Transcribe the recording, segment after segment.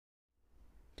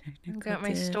I've got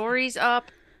my stories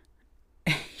up.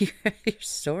 Your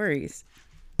stories.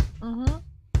 Mm-hmm.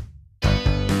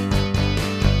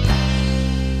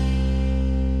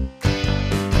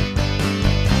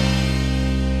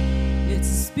 It's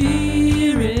a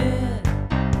spirit,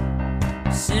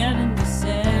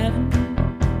 77.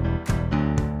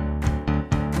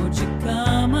 Won't you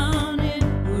come on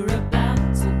in? We're about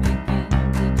to begin.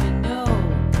 Did you know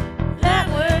that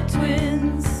we're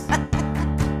twins?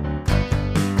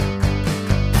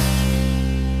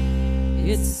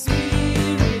 It's a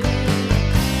spirit,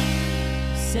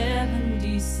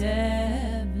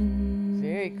 77.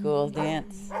 Very cool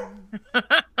dance.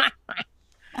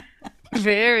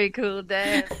 Very cool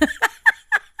dance.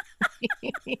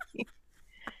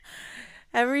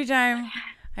 Every time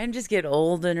I just get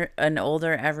older and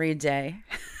older every day.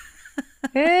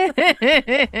 Very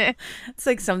It's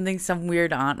like something some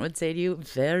weird aunt would say to you.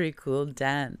 Very cool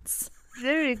dance.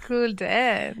 cool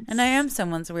dance. And I am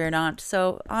someone's weird aunt,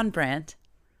 so on brand.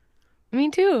 Me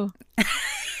too.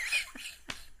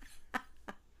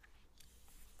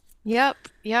 Yep,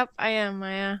 I am,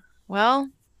 Maya. Well,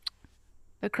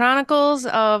 the chronicles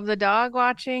of the dog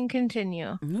watching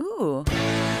continue. Ooh.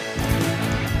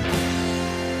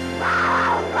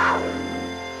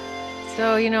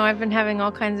 So, I've been having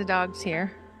all kinds of dogs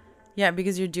here. Yeah,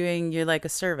 because you're like a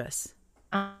service.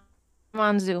 I'm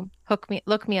on Zoom.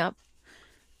 Look me up.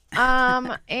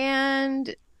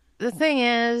 And the thing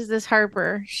is, this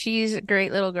Harper, she's a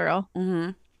great little girl.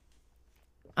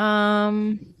 Mm-hmm.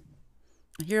 Um,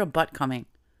 I hear a butt coming.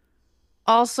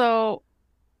 Also,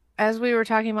 as we were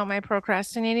talking about my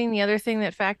procrastinating, the other thing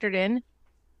that factored in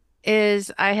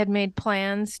is I had made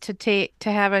plans to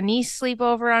have a niece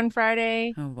sleepover on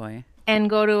Friday Oh boy. and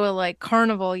go to a like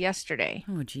carnival yesterday.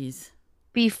 Oh geez.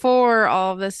 Before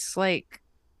all of this, like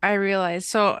I realized.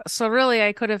 So really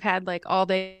I could have had like all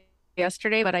day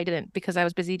yesterday, but I didn't because I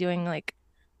was busy doing like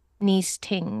niece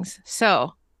tings.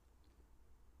 So,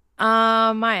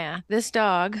 Maya, this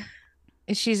dog,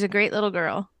 she's a great little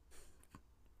girl.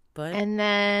 But And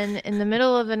then in the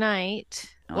middle of the night,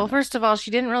 oh well, no. first of all,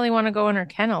 she didn't really want to go in her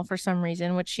kennel for some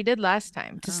reason, which she did last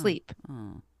time to Oh. sleep.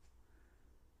 Oh.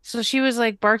 So she was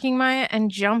like barking Maya and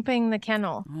jumping the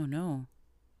kennel. Oh no.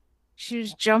 She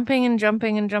was jumping and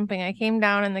jumping and jumping. I came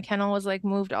down and the kennel was like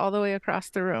moved all the way across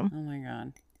the room. Oh my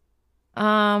god.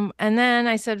 And then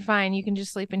I said, fine, you can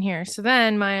just sleep in here. So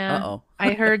then Maya, Uh-oh.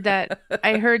 I heard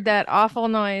that awful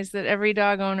noise that every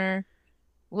dog owner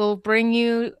will bring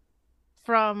you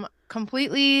from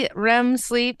completely REM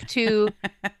sleep to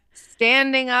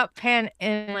standing up and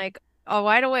like all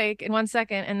wide awake in 1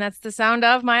 second. And that's the sound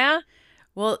of Maya.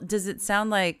 Well, does it sound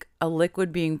like a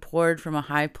liquid being poured from a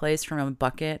high place from a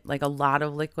bucket? Like a lot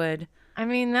of liquid? I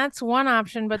mean, that's one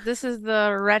option, but this is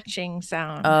the retching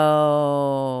sound.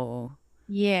 Oh.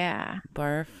 Yeah.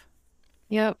 Barf.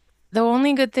 Yep. The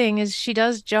only good thing is she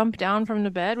does jump down from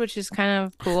the bed, which is kind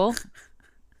of cool.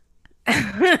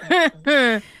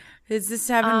 Has this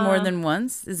happened more Uh, than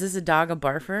once? Is this a dog a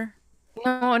barfer?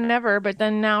 no, never, but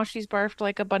then now she's barfed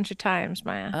like a bunch of times,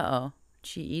 Maya. Uh-oh. Did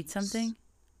she eat something?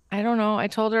 I don't know. I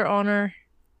told her owner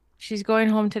she's going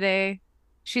home today.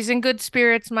 She's in good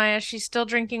spirits, Maya. She's still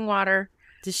drinking water.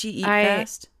 Does she eat I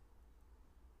fast?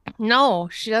 No,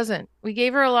 she doesn't. We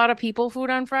gave her a lot of people food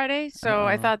on Friday, so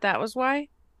I Uh-oh. thought that was why.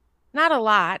 Not a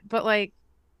lot, but like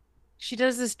she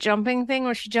does this jumping thing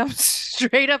where she jumps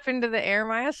straight up into the air,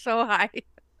 Maya, so high.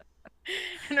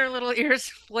 And her little ears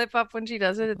flip up when she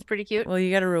does it. It's pretty cute. Well, you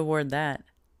got to reward that.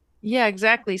 Yeah,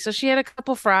 exactly. So she had a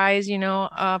couple fries,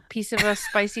 a piece of a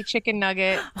spicy chicken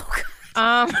nugget, Oh,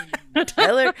 um,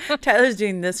 God. Tyler's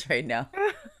doing this right now.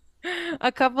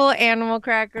 a couple of animal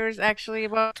crackers, actually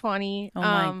about 20. Oh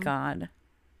my God.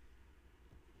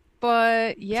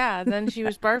 But yeah, then she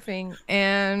was barfing,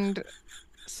 and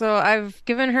so I've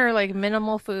given her like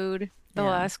minimal food the Yeah.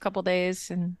 last couple days,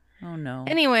 and Oh no.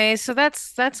 anyway, so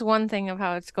that's one thing of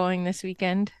how it's going this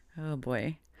weekend. Oh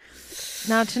boy.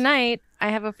 Now tonight, I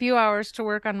have a few hours to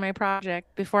work on my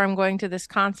project before I'm going to this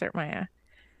concert, Maya.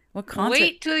 What concert?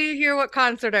 Wait till you hear what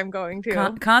concert I'm going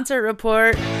to. Concert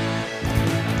report.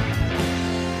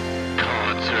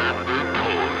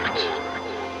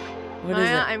 What is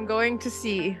Maya, it? I'm going to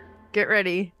see. Get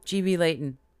ready. GB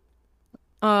Layton.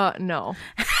 No.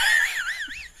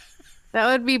 That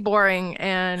would be boring,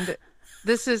 and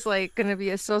this is like going to be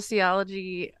a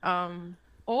sociology.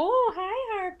 Oh,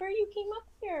 hi, Harper. You came up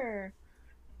here.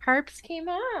 Harps came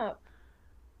up.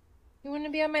 You want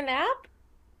to be on my lap?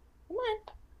 Come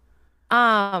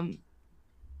on.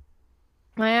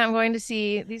 Maya, I'm going to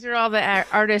see. These are all the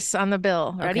artists on the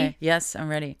bill. Okay. Ready? Yes, I'm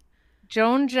ready.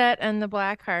 Joan Jett and the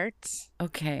Blackhearts.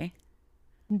 Okay.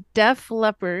 Def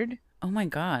Leppard, Oh my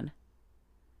God.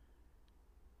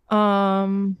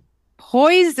 um,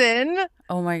 Poison,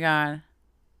 Oh my God.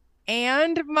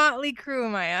 and Motley Crue,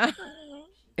 Maya.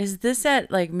 Is this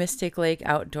at like Mystic Lake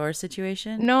outdoor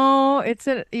situation? No, it's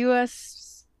at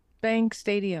US Bank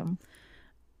Stadium.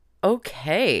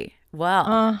 Okay. Well,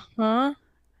 Uh-huh.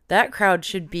 that crowd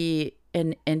should be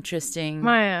an interesting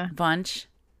Maya, bunch.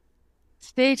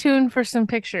 stay tuned for some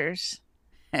pictures.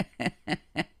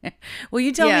 Will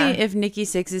you tell me Yeah. if Nikki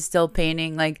Six is still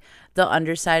painting like the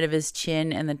underside of his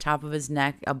chin and the top of his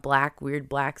neck a black, weird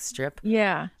black strip?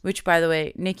 Yeah. Which, by the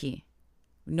way, Nikki,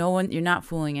 no one, you're not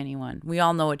fooling anyone. We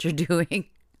all know what you're doing.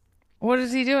 What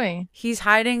is he doing? He's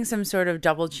hiding some sort of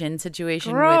double chin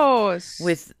situation Gross.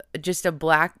 with just a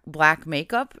black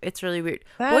makeup. It's really weird.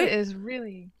 That is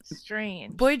really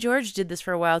strange. Boy George did this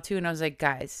for a while too, and I was like,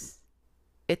 guys,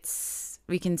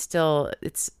 we can still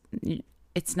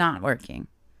it's not working.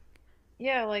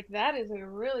 Yeah, like that is a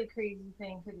really crazy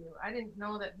thing to do. I didn't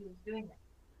know that he was doing that.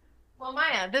 Well,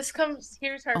 Maya,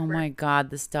 here's Oh Harper. my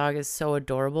God, this dog is so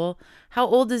adorable. How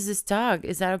old is this dog?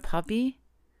 Is that a puppy?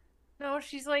 No,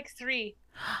 she's like 3.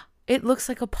 It looks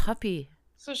like a puppy.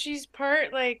 So she's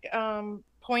part like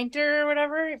pointer or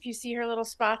whatever, if you see her little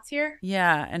spots here.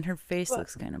 Yeah, and her face But,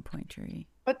 looks kind of pointery.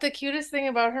 but the cutest thing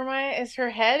about her, Maya, is her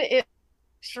head.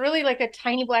 It's really like a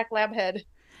tiny black lab head.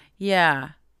 Yeah.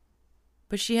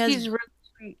 But She's really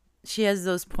sweet. she has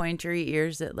those pointery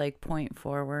ears that like point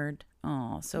forward.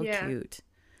 Oh, so Yeah. cute.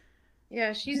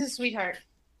 Yeah, she's a sweetheart.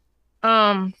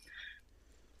 Um,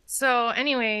 so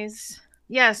anyways,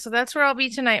 yeah, so that's where I'll be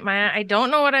tonight, Maya. I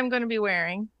don't know what I'm going to be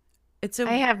wearing. It's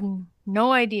I have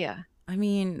no idea. I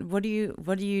mean, what do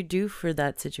you do for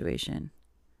that situation?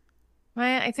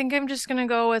 Maya, I think I'm just going to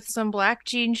go with some black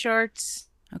jean shorts,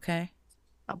 Okay.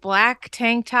 a black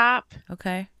tank top,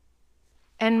 Okay.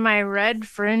 and my red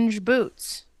fringe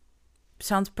boots.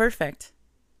 Sounds perfect.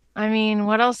 I mean,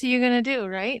 what else are you going to do,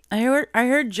 right? I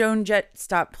heard Joan Jett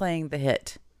stop playing the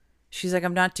hit. She's like,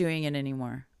 I'm not doing it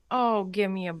anymore. Oh,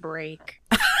 give me a break.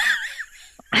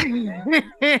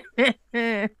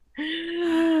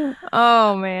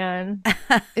 Oh, man.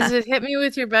 Is it hit me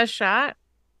with your best shot?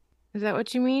 Is that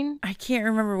what you mean? I can't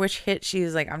remember which hit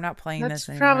she's like, I'm not playing That's this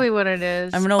anymore. probably what it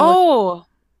is. I'm gonna look. Oh,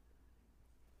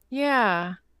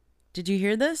 yeah. Did you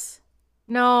hear this?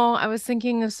 No, I was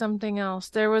thinking of something else.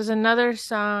 There was another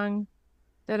song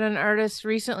that an artist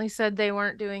recently said they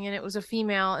weren't doing, and it was a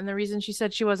female, and the reason she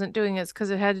said she wasn't doing it is because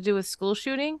it had to do with school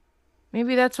shooting.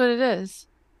 Maybe that's what it is.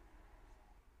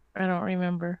 I don't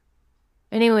remember.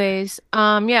 Anyways,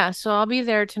 yeah, so I'll be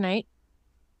there tonight.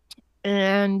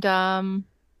 And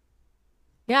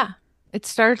yeah, it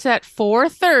starts at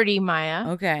 4:30, Maya,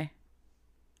 Okay.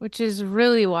 which is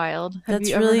really wild. Have That's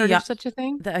you ever really heard young. of such a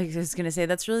thing? I was gonna say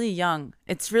that's really young.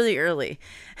 It's really early.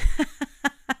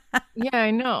 Yeah,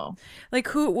 I know. Like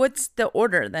what's the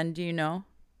order then? Do you know?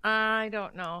 I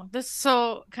don't know.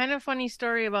 So kind of funny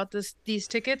story about these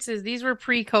tickets is these were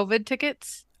pre-COVID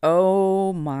tickets.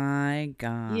 Oh my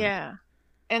God. Yeah.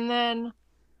 And then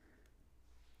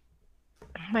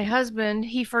my husband,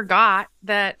 he forgot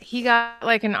that he got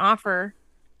like an offer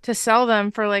to sell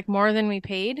them for like more than we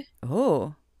paid.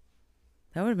 Oh,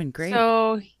 that would have been great.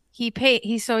 So he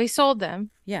sold them.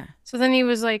 Yeah. So then he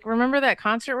was like, "Remember that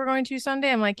concert we're going to Sunday?"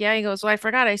 I'm like, "Yeah." He goes, "Well, I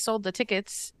forgot I sold the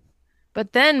tickets."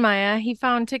 But then Maya, he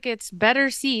found tickets, better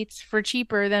seats for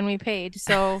cheaper than we paid.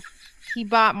 So he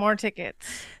bought more tickets.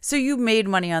 So you made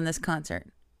money on this concert.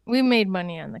 We made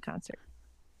money on the concert.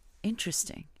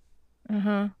 Interesting.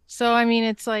 Uh-huh. So I mean,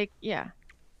 it's like, yeah.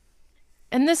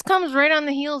 And this comes right on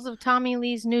the heels of Tommy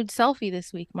Lee's nude selfie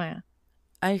this week, Maya.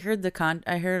 I heard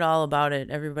I heard all about it.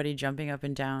 Everybody jumping up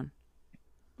and down.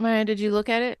 Maya, did you look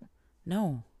at it?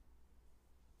 No.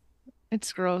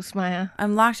 It's gross, Maya.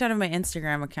 I'm locked out of my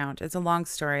Instagram account. It's a long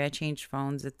story. I changed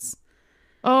phones.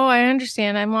 Oh, I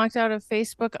understand. I'm locked out of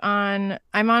Facebook I'm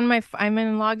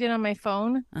logged in on my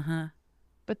phone. Uh-huh.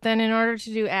 But then in order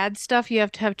to do ad stuff, you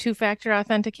have to have two-factor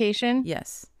authentication.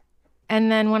 Yes. And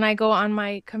then when I go on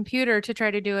my computer to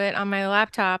try to do it on my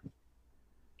laptop,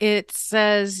 it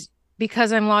says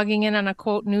because I'm logging in on a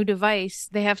quote new device,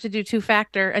 they have to do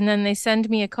two-factor, and then they send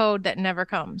me a code that never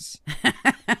comes.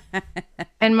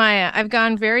 And Maya, I've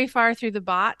gone very far through the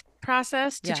bot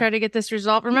process to try to get this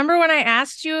result. Remember when I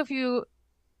asked you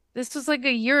this was like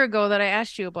a year ago that I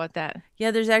asked you about that. Yeah,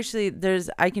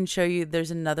 I can show you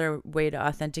there's another way to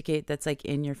authenticate that's like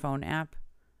in your phone app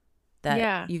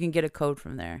that you can get a code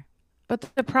from there. But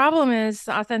the problem is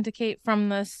to authenticate from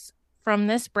this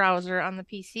browser on the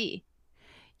PC.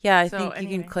 Yeah, I think you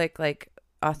can click like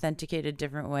authenticate a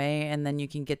different way and then you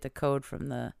can get the code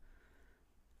from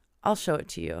I'll show it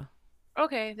to you.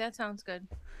 Okay, that sounds good.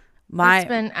 It's My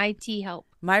been IT help.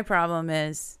 my problem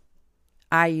is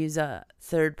I use a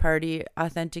third-party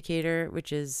authenticator,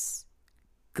 which is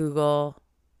Google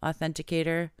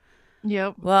Authenticator.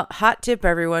 Yep. Well, hot tip,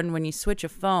 everyone, when you switch a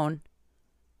phone,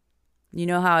 you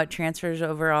know how it transfers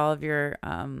over all of your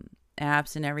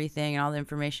apps and everything and all the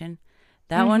information?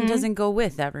 That one doesn't go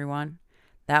with, everyone.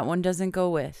 That one doesn't go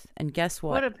with. And guess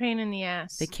what? What a pain in the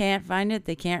ass. They can't find it.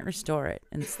 They can't restore it.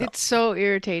 And It's so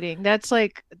irritating. That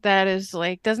is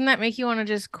like, doesn't that make you want to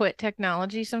just quit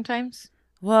technology sometimes?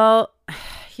 Well,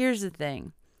 here's the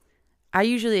thing. I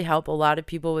usually help a lot of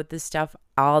people with this stuff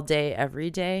all day, every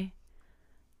day.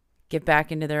 Get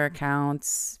back into their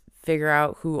accounts, figure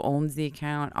out who owns the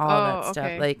account, all that stuff.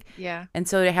 Okay. Like, yeah. And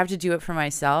so to have to do it for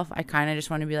myself, I kind of just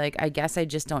want to be like, I guess I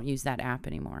just don't use that app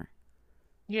anymore.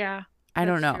 Yeah. I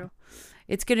don't know. True.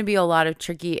 It's going to be a lot of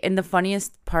tricky. And the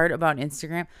funniest part about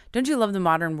Instagram, don't you love the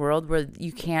modern world where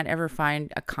you can't ever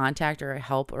find a contact or a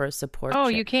help or a support? Oh,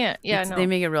 you can't. Yeah, no. They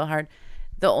make it real hard.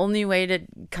 The only way to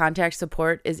contact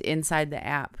support is inside the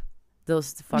app.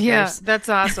 Those fuckers. Yeah, that's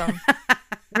awesome.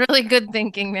 Really good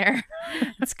thinking there.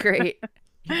 It's great.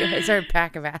 You guys are a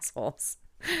pack of assholes.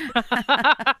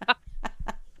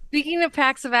 Speaking of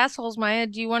packs of assholes, Maya,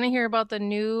 do you want to hear about the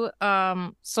new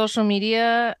social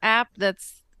media app that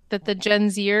the Gen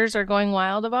Zers are going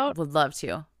wild about? Would love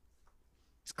to.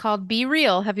 It's called Be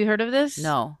Real. Have you heard of this?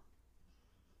 No.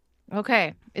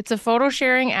 Okay. It's a photo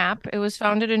sharing app. It was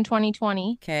founded in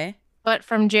 2020. Okay. But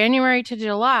from January to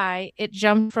July, it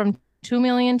jumped from 2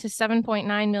 million to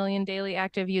 7.9 million daily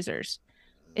active users.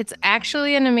 It's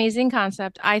actually an amazing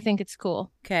concept. I think it's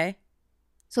cool. Okay.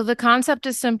 So the concept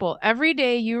is simple. Every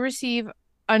day you receive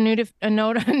a notification.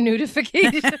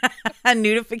 A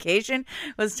notification?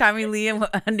 Was Tommy Lee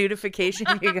a notification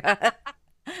you got?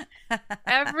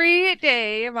 Every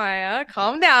day, Maya,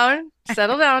 calm down,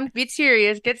 settle down, be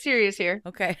serious, get serious here.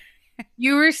 Okay.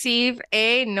 You receive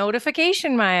a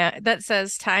notification, Maya, that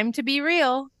says time to be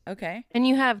real. Okay. And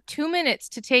you have 2 minutes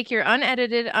to take your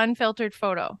unedited, unfiltered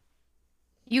photo.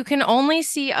 You can only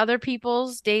see other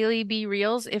people's daily Be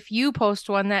Reals if you post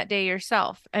one that day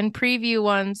yourself, and previous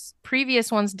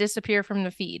ones disappear from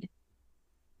the feed.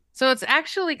 So it's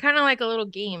actually kind of like a little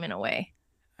game in a way.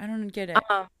 I don't get it.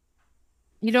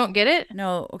 You don't get it?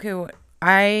 No.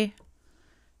 Okay.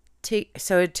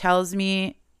 So it tells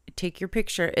me take your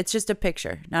picture. It's just a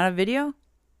picture, not a video?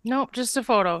 Nope, just a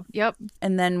photo. Yep.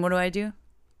 And then what do I do?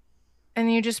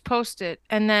 And you just post it.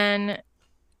 And then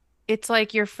it's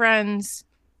like your friends,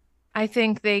 I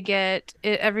think they get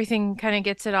it, everything kind of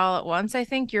gets it all at once. I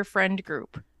think your friend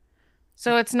group.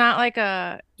 So it's not like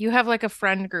you have like a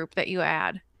friend group that you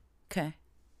add. Okay.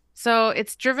 So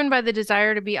it's driven by the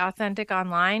desire to be authentic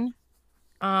online.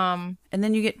 And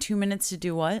then you get 2 minutes to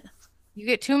do what? You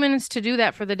get 2 minutes to do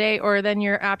that for the day, or then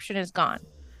your option is gone.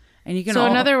 And you can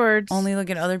in other words, only look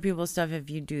at other people's stuff if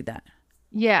you do that.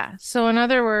 Yeah. So in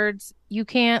other words, you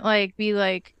can't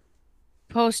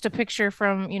post a picture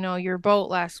from, your boat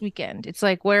last weekend. It's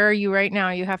like, where are you right now?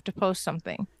 You have to post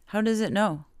something. How does it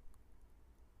know?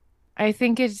 I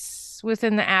think it's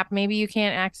within the app. Maybe you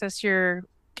can't access your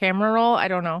camera roll. I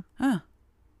don't know. Huh.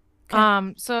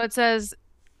 Okay. So it says,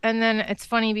 and then it's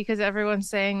funny because everyone's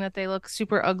saying that they look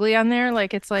super ugly on there.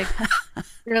 Like it's like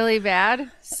really bad.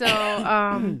 So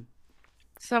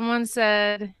someone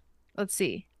said, let's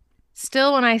see.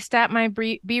 Still, when I snap my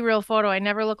Be Real photo, I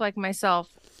never look like myself.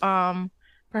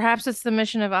 Perhaps it's the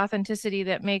mission of authenticity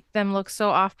that make them look so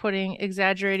off-putting,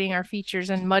 exaggerating our features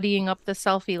and muddying up the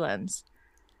selfie lens.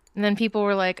 And then people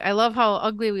were like, I love how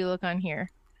ugly we look on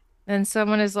here. And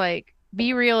someone is like,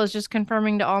 Be Real is just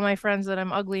confirming to all my friends that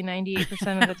I'm ugly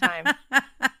 98% of the time.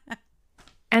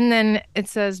 And then it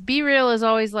says, Be Real is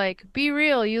always like, Be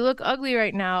real, you look ugly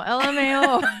right now.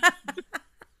 LMAO.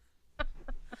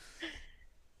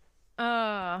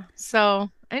 So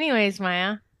anyways,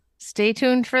 Maya, stay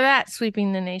tuned for that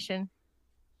sweeping the nation.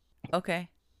 Okay.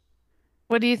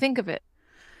 What do you think of it?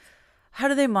 How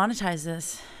do they monetize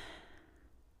this?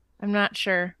 I'm not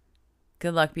sure.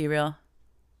 Good luck, Be Real.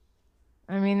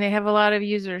 I mean, they have a lot of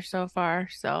users so far,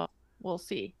 so we'll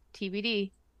see.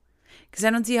 TBD. Because I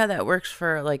don't see how that works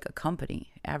for like a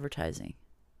company advertising.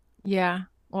 Yeah.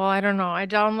 Well, I don't know. I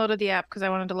downloaded the app because I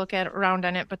wanted to look around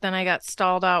on it, but then I got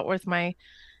stalled out with my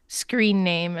screen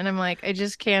name, and I'm like, I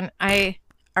just can't.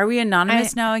 Are we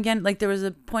anonymous now again? Like there was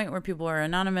a point where people were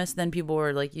anonymous, then people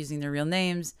were like using their real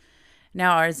names.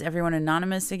 Now is everyone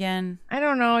anonymous again? I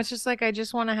don't know. It's just like I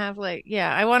just want to have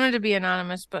I wanted to be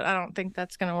anonymous, but I don't think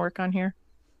that's gonna work on here.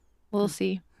 We'll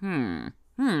see.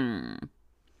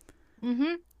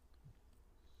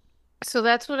 So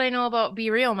that's what I know about Be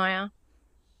Real, Maya.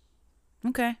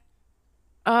 Okay.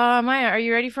 Maya, are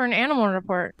you ready for an animal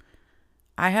report?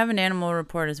 I have an animal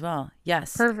report as well.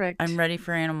 Yes, I'm Perfect. ready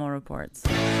for animal reports.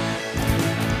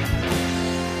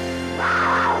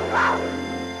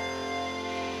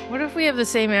 What if we have the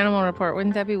same animal report?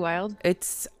 Wouldn't that be wild? We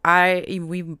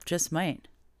just might.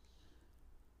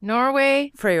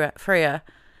 Norway. Freya.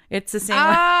 It's the same one.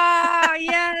 Ah,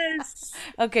 yes.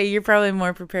 Okay, you're probably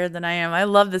more prepared than I am. I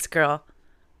love this girl.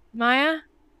 Maya,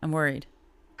 I'm worried.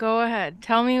 go ahead.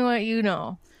 Tell me what you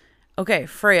know. Okay,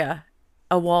 Freya,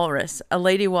 a walrus, a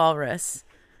lady walrus,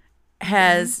 Mm-hmm.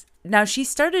 has now she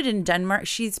started in Denmark.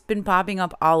 She's been popping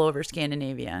up all over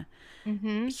Scandinavia.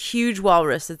 Mm-hmm. Huge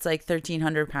walrus, it's like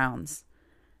 1,300 pounds,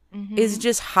 is Mm-hmm.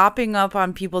 just hopping up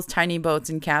on people's tiny boats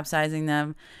and capsizing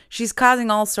them. She's causing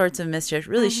all sorts of mischief.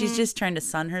 Really, she's Mm-hmm. just trying to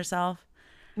sun herself.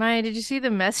 Maya, did you see the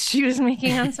mess she was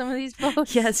making on some of these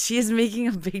boats? Yes, she is making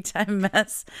a big time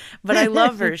mess, but I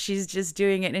love her. She's just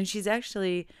doing it. And she's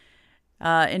actually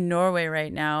in Norway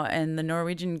right now. And the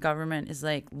Norwegian government is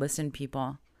like, listen,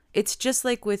 people. It's just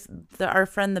like with our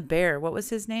friend the bear. What was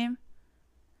his name?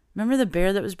 Remember the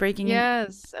bear that was breaking in?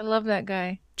 Yes, I love that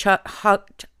guy.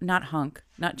 Not Hunk,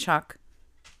 not Chuck.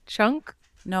 Chunk?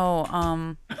 No,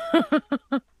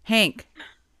 Hank.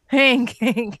 Hank,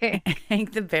 Hank, Hank.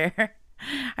 Hank the bear.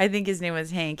 I think his name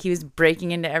was Hank. He was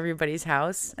breaking into everybody's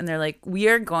house, and they're like, we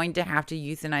are going to have to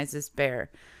euthanize this bear.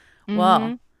 Mm-hmm.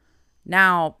 Well,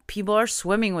 now people are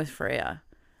swimming with Freya.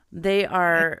 They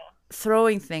are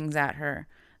throwing things at her.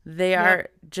 They Yep. are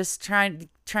just trying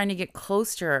to get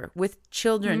close to her with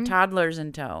children, Mm-hmm. toddlers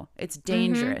in tow. It's Mm-hmm.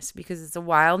 dangerous because it's a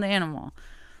wild animal.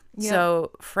 Yep.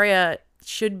 So Freya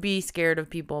should be scared of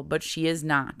people, but she is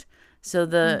not. So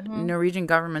the Mm-hmm. Norwegian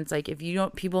government's like, if you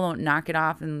don't, people don't knock it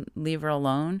off and leave her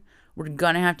alone, we're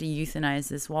gonna have to euthanize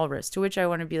this walrus. To which I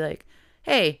want to be like,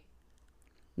 hey,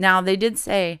 now they did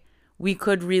say we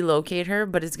could relocate her,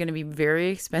 but it's gonna be very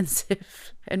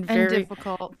expensive and And very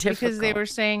difficult because they difficult. were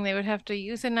saying they would have to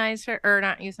euthanize her, or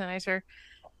not euthanize her,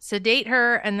 sedate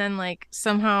her, and then like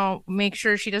somehow make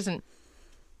sure she doesn't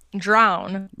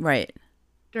drown Right.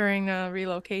 during the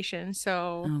relocation.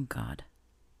 So, Oh God.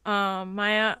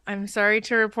 Maya, I'm sorry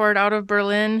to report out of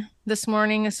Berlin this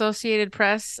morning, Associated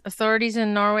Press, authorities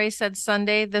in Norway said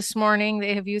Sunday this morning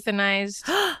they have euthanized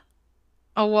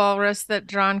a walrus that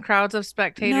drawn crowds of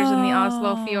spectators in the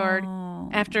Oslo fjord No.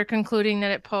 after concluding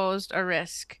that it posed a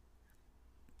risk.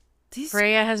 These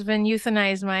Freya has been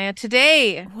euthanized, Maya,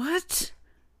 today. what?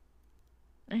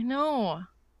 I know.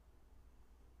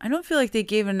 I don't feel like they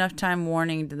gave enough time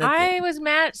warning to that. I was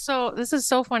mad. So this is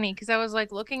so funny because I was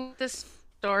like looking at this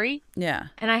story Yeah.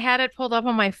 and I had it pulled up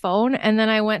on my phone and then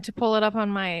I went to pull it up on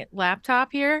my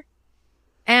laptop here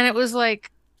and it was like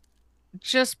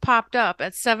just popped up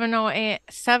at 7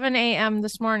 a.m.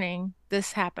 this morning.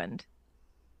 This happened.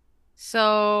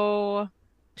 So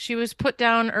she was put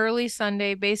down early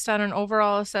Sunday based on an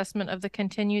overall assessment of the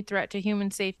continued threat to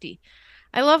human safety.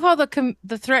 I love how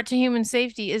the threat to human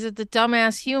safety is that the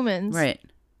dumbass humans Right.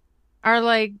 are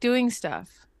like doing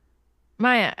stuff.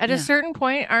 Maya, at a Yeah. certain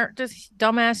point, aren't just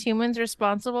dumbass humans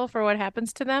responsible for what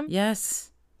happens to them?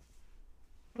 Yes.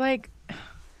 Like,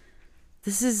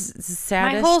 This is the my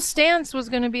saddest. whole stance was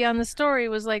going to be on the story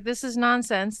was like, this is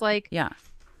nonsense. Like, Yeah.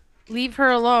 leave her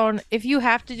alone. If you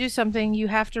have to do something, you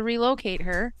have to relocate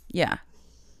her. Yeah.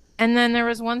 And then there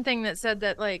was one thing that said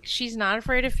that, like, she's not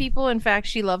afraid of people. In fact,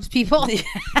 she loves people,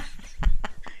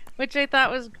 which I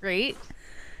thought was great.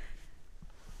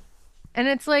 And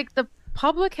it's like the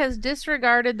public has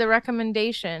disregarded the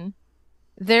recommendation.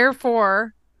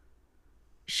 Therefore,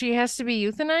 she has to be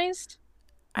euthanized.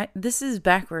 This is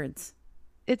backwards.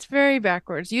 It's very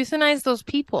backwards. Euthanize those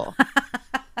people.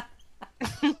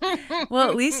 Well,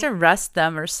 at least arrest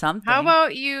them or something. How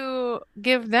about you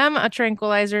give them a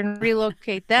tranquilizer and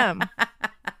relocate them?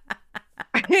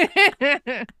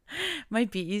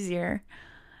 Might be easier.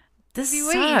 This It'd be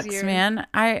way sucks, easier. man.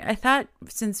 I thought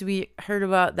since we heard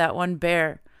about that one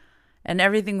bear and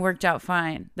everything worked out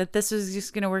fine, that this was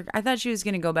just gonna work. I thought she was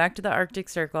gonna go back to the Arctic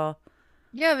Circle.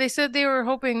 Yeah, they said they were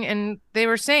hoping and they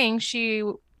were saying she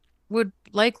would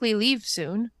likely leave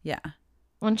soon. Yeah.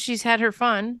 Once she's had her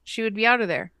fun, she would be out of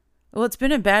there. Well, it's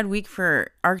been a bad week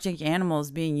for Arctic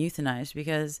animals being euthanized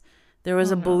because there was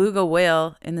Oh, a no. beluga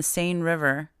whale in the Seine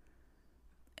River.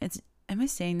 Am I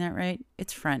saying that right?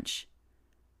 It's French.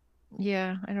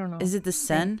 Yeah, I don't know. Is it the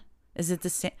Seine? Is it the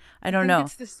Seine? I I don't think know.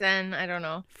 it's the Seine. I don't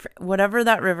know. Whatever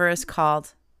that river is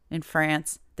called in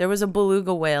France, there was a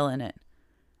beluga whale in it.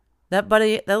 That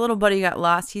little buddy got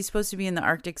lost. He's supposed to be in the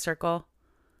Arctic Circle.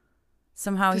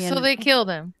 Somehow he So ended. they killed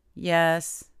him.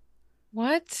 Yes.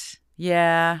 What?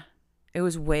 Yeah. It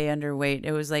was way underweight.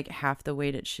 It was like half the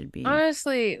weight it should be.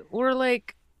 Honestly,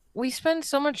 we spend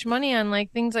so much money on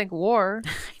like things like war.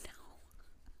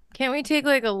 Can't we take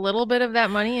like a little bit of that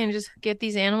money and just get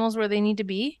these animals where they need to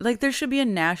be? Like there should be a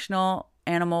national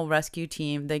animal rescue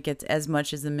team that gets as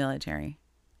much as the military.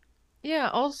 Yeah,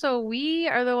 also we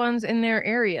are the ones in their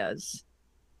areas.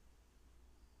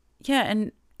 Yeah,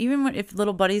 and even if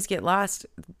little buddies get lost,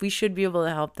 we should be able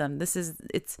to help them.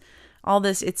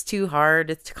 It's too hard.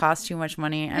 It costs too much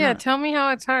money. Yeah, tell me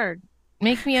how it's hard.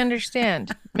 Make me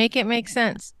understand. Make it make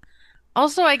sense.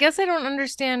 Also, I guess I don't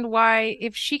understand why,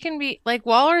 if she can be like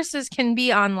walruses can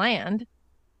be on land,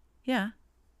 Yeah.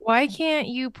 why can't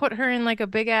you put her in like a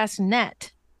big ass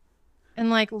net and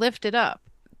like lift it up?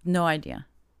 No idea.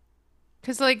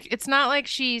 Because like it's not like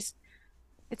she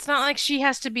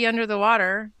has to be under the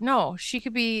water. No, she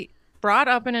could be brought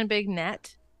up in a big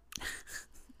net,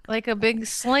 like a big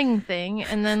sling thing,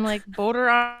 and then like boat her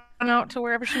on out to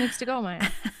wherever she needs to go, Maya.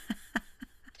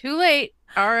 Too late.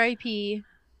 R.I.P.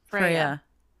 Freya.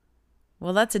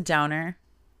 Well, that's a downer.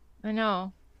 I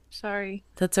know. Sorry.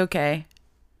 That's okay.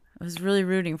 I was really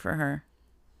rooting for her.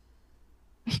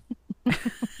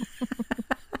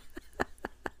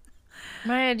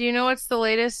 Maya, do you know what's the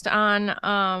latest on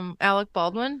Alec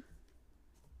Baldwin?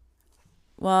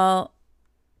 Well,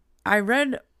 I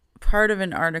read part of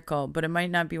an article, but it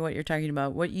might not be what you're talking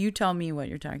about. You tell me what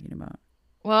you're talking about.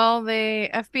 Well, the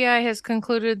FBI has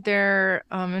concluded their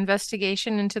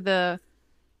investigation into the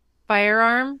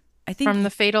firearm from the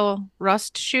fatal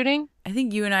Rust shooting. I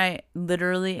think you and I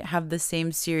literally have the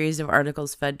same series of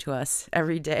articles fed to us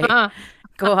every day.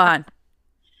 Go on.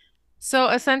 So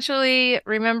essentially,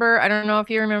 I don't know if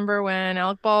you remember when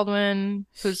Alec Baldwin,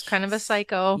 who's kind of a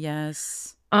psycho.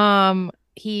 Yes.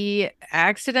 He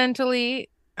accidentally,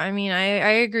 I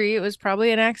agree, it was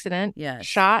probably an accident. Yes.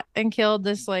 Shot and killed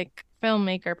this like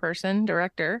filmmaker person,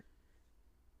 director.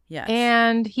 Yes.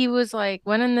 And he was like,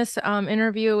 went in this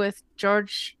interview with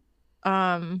George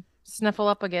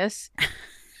Snuffleupagus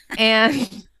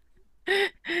and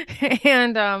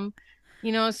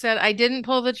said, I didn't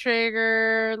pull the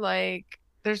trigger, like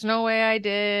there's no way I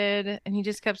did. And he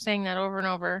just kept saying that over and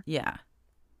over. Yeah.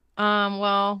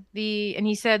 And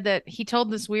he said that he told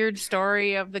this weird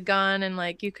story of the gun and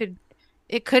like it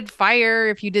could fire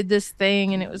if you did this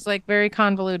thing, and it was like very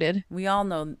convoluted. We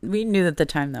knew at the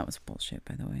time that was bullshit,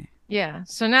 by the way. Yeah.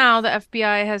 So now the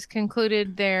FBI has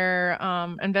concluded their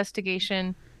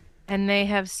investigation, and they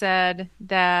have said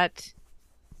that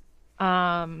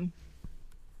in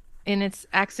its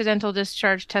accidental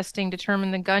discharge testing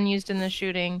determined the gun used in the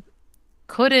shooting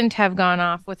couldn't have gone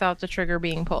off without the trigger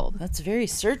being pulled. That's very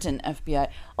certain, FBI.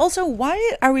 Also,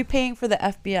 why are we paying for the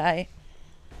FBI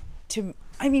to...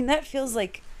 that feels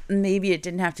like maybe it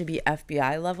didn't have to be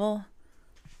FBI level.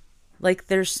 Like,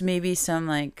 there's maybe some,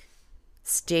 like,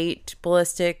 state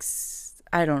ballistics.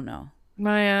 I don't know.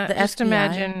 Maya, just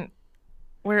imagine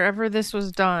wherever this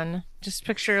was done. Just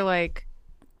picture, like,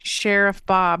 Sheriff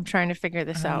Bob trying to figure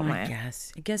this out, Maya.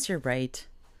 I guess you're right.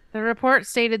 The report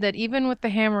stated that even with the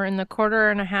hammer in the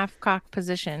 1.5 cock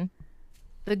position,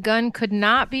 the gun could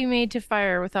not be made to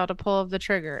fire without a pull of the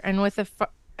trigger. And with the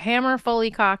hammer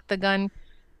fully cocked, the gun...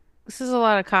 This is a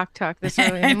lot of cock talk this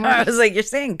early in the morning. I was like, you're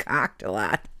saying cocked a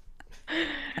lot.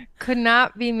 Could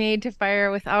not be made to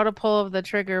fire without a pull of the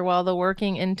trigger while the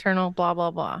working internal blah,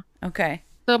 blah, blah. Okay.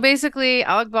 So basically,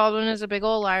 Alec Baldwin is a big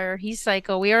old liar. He's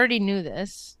psycho. We already knew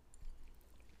this.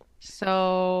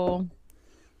 So...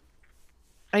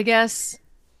 I guess,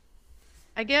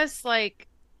 like,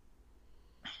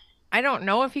 I don't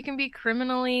know if he can be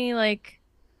criminally, like,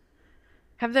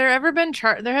 there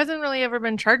hasn't really ever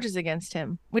been charges against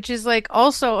him, which is, like,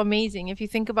 also amazing if you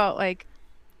think about, like,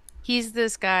 he's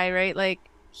this guy, right? Like,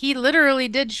 he literally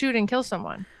did shoot and kill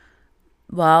someone.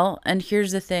 Well, and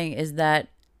here's the thing is that,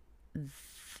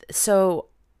 so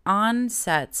on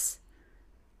sets,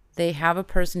 they have a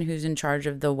person who's in charge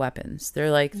of the weapons.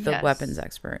 They're, like, the weapons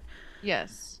expert.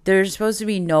 Yes. There's supposed to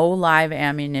be no live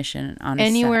ammunition on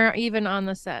anywhere, set. Even on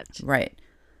the set. Right.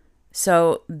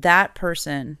 So that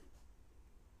person,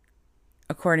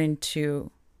 according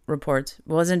to reports,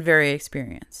 wasn't very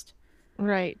experienced.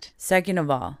 Right. Second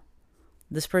of all,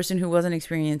 this person who wasn't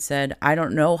experienced said, I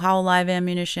don't know how live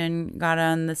ammunition got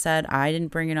on the set. I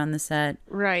didn't bring it on the set.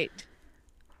 Right.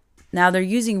 Now they're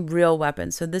using real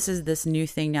weapons. So this is this new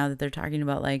thing now that they're talking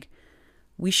about, like,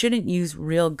 we shouldn't use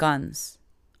real guns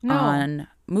on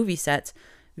movie sets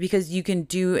because you can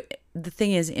do, the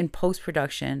thing is, in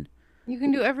post-production, you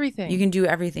can do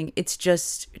everything. It's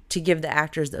just to give the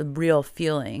actors the real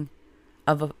feeling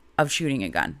of shooting a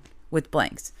gun with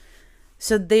blanks.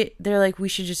 So they're like, we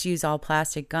should just use all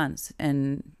plastic guns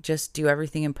and just do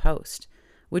everything in post,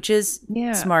 which is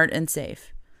Yeah. smart and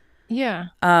safe. Yeah.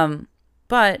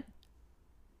 But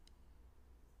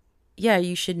yeah,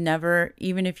 you should never,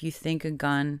 even if you think a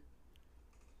gun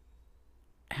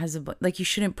has like, you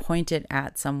shouldn't point it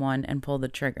at someone and pull the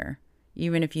trigger,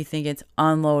 even if you think it's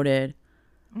unloaded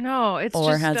No, it's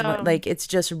or just has like, it's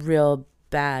just real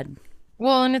bad.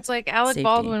 well, and it's like Alec Safety.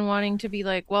 Baldwin wanting to be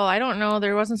like, well, I don't know,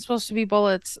 there wasn't supposed to be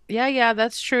bullets. Yeah,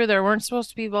 that's true. There weren't supposed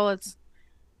to be bullets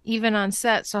even on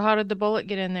set. So how did the bullet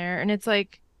get in there? And it's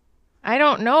like, I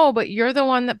don't know, but you're the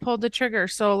one that pulled the trigger.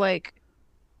 So like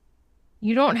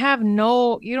you don't have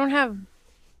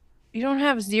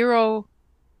zero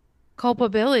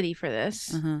culpability for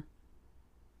this. Uh-huh.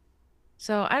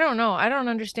 So I don't know. I don't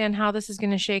understand how this is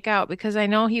going to shake out because I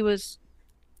know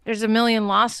there's a million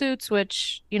lawsuits,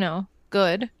 which,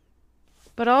 good.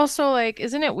 But also, like,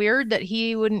 isn't it weird that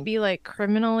he wouldn't be like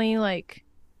criminally like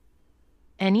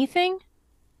anything?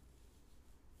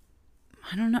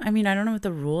 I don't know. I mean, I don't know what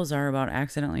the rules are about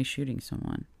accidentally shooting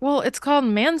someone. Well, it's called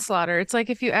manslaughter. It's like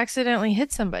if you accidentally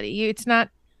hit somebody, it's not,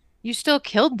 you still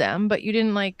killed them, but you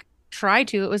didn't like try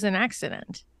to. It was an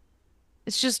accident.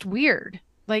 It's just weird.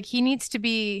 Like, he needs to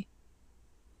be,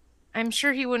 I'm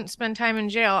sure he wouldn't spend time in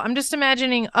jail. I'm just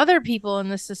imagining other people in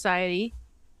this society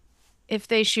if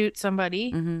they shoot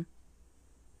somebody. Mm-hmm.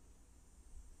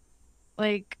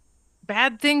 Like,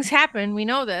 bad things happen. We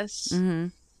know this. Mm-hmm.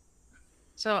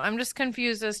 So I'm just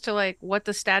confused as to like what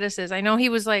the status is. I know he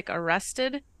was like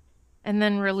arrested and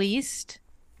then released.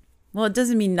 Well, it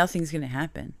doesn't mean nothing's going to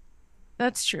happen.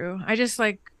 That's true. I just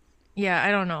like, yeah, I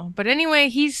don't know. But anyway,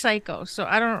 he's psycho. So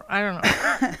I don't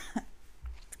know.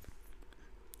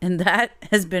 And that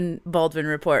has been Baldwin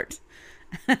Report.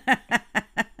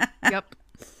 Yep.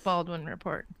 Baldwin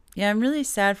Report. Yeah, I'm really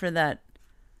sad for that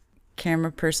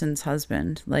camera person's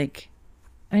husband. Like,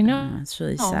 I know. it's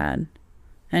really sad.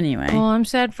 Anyway. Well, I'm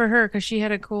sad for her because she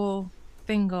had a cool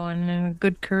thing going and a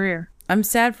good career. I'm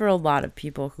sad for a lot of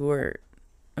people who were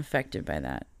affected by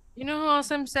that. You know who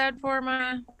else I'm sad for,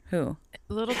 Maya? Who?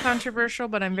 A little controversial,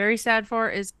 but I'm very sad for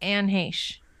is Anne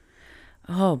Heche.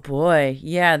 Oh boy.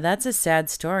 Yeah, that's a sad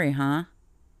story, huh?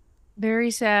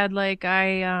 Very sad. Like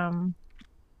in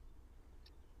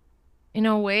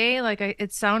a way, like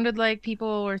it sounded like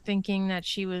people were thinking that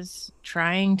she was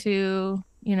trying to,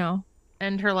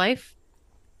 end her life.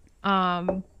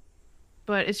 But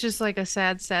it's just like a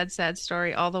sad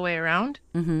story all the way around.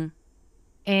 Mm-hmm.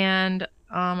 And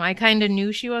I kind of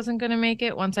knew she wasn't going to make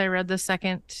it once I read the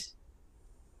second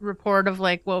report of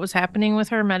like what was happening with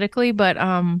her medically. But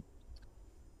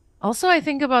also I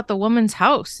think about the woman's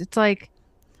house. It's like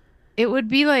it would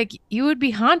be like you would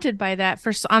be haunted by that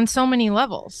on so many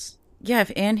levels. Yeah,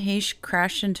 if Anne Heche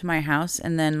crashed into my house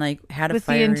and then like had a with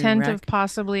the fiery intent wreck. of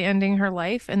possibly ending her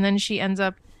life, and then she ends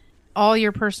up, all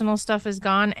your personal stuff is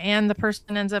gone, and the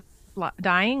person ends up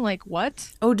dying. Like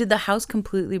what? Oh, did the house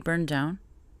completely burn down?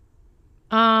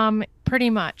 Pretty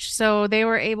much. So they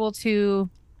were able to,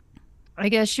 I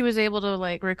guess she was able to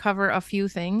like recover a few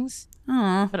things,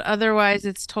 Oh, but otherwise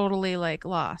it's totally like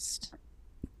lost.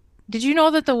 Did you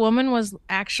know that the woman was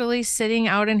actually sitting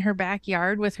out in her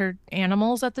backyard with her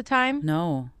animals at the time?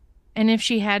 no. And if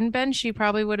she hadn't been, she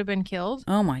probably would have been killed.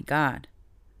 Oh my God.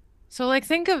 So like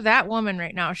think of that woman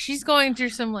right now. She's going through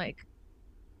some like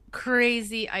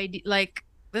crazy idea. Like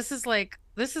this is like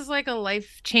a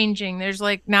life changing. There's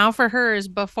like now for her is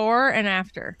before and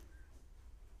after.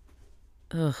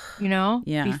 Ugh.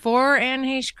 Yeah. Before Anne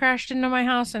Heche crashed into my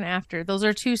house and after. Those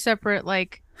are two separate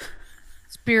like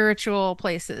spiritual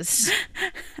places.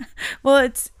 Well,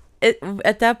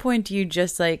 at that point, do you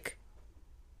just like,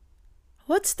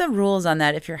 what's the rules on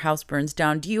that if your house burns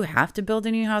down? Do you have to build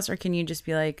a new house or can you just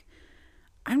be like,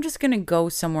 I'm just going to go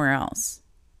somewhere else?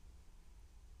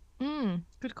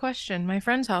 Good question. My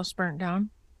friend's house burnt down.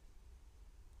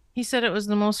 He said it was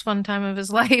the most fun time of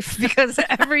his life because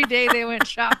every day they went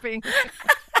shopping.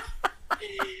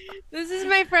 This is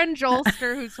my friend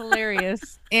Jolster, who's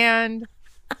hilarious. And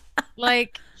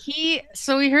like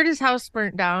so we heard his house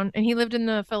burnt down and he lived in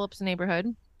the Phillips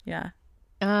neighborhood. Yeah.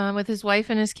 With his wife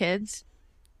and his kids.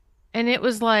 And it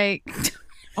was like,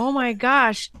 oh my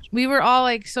gosh, we were all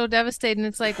like so devastated. And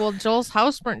it's like, well, Joel's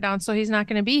house burnt down, so he's not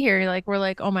going to be here. Like, we're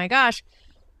like, oh my gosh,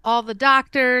 all the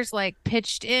doctors like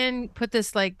pitched in, put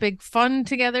this like big fund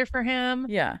together for him.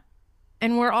 Yeah.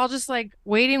 And we're all just like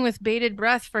waiting with bated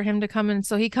breath for him to come in.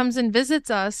 So he comes and visits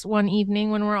us one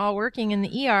evening when we're all working in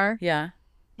the ER. Yeah.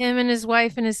 Him and his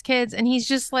wife and his kids. And he's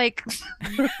just like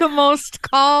the most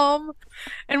calm.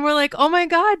 And we're like, oh my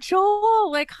God,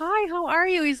 Joel, like, hi, how are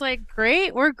you? He's like,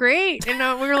 great, we're great.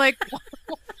 And we were like,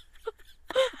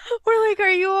 We're like,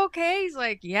 "Are you okay?" He's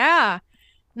like, "Yeah."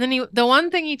 And then the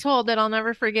one thing he told that I'll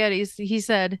never forget, he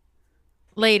said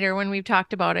later when we've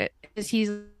talked about it, is he's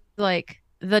like,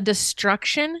 the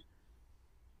destruction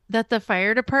that the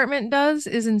fire department does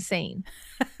is insane.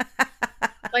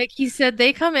 Like he said,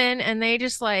 they come in and they're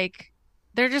just like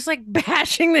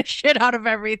bashing the shit out of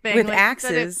everything. With Like he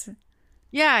said it, axes.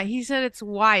 yeah, he said it's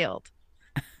wild.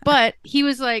 But he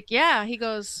was like, yeah, he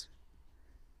goes,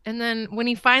 and then when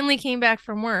he finally came back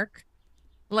from work,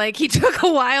 like he took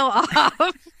a while off.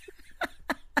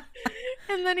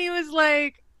 And then he was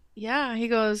like, yeah, he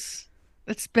goes,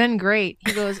 it's been great.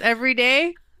 He goes, every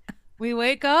day we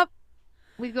wake up,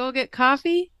 we go get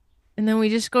coffee, and then we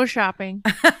just go shopping.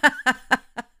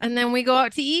 And then we go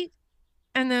out to eat,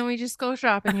 and then we just go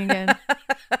shopping again.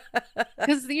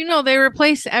 Because, they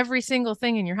replace every single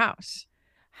thing in your house.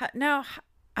 Now,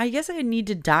 I guess I need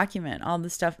to document all the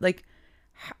stuff. Like,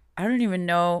 I don't even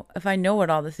know if I know what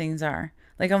all the things are.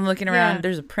 Like, I'm looking around. Yeah.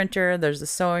 There's a printer. There's a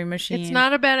sewing machine. It's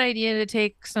not a bad idea to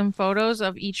take some photos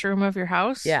of each room of your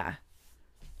house. Yeah.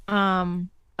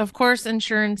 Of course,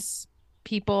 insurance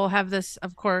people have this,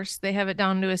 of course, they have it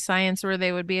down to a science where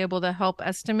they would be able to help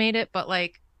estimate it, but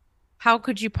like, how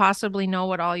could you possibly know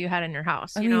what all you had in your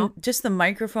house, I you mean, know? just the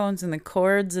microphones and the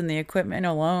cords and the equipment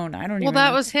alone. I don't Well, even that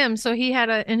know. was him. So he had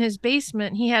in his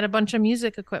basement, he had a bunch of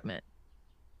music equipment.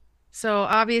 So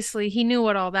obviously he knew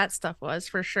what all that stuff was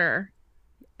for sure.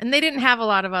 And they didn't have a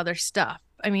lot of other stuff.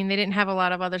 I mean, they didn't have a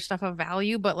lot of other stuff of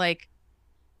value, but like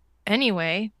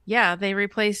anyway, yeah, they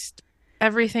replaced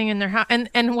everything in their house. And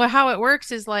how it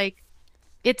works is like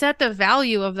it's at the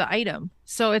value of the item.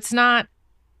 So it's not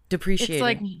it's Depreciated.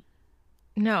 like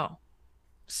no.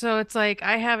 So it's like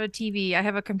I have a TV, I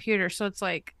have a computer, so it's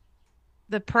like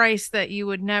the price that you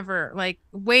would never like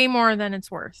way more than it's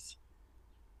worth.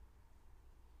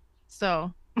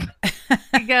 So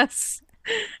I guess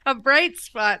a bright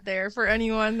spot there for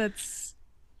anyone that's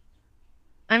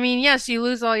I mean, yes, you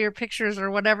lose all your pictures or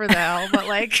whatever the hell, but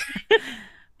like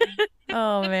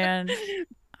Oh, man.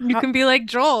 you How, can be like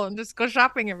Joel and just go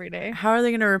shopping every day. how are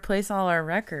they going to replace all our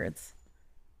records?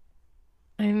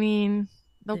 I mean,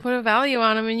 they'll put a value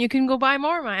on them and you can go buy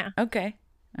more, Maya. Okay.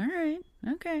 All right.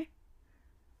 Okay.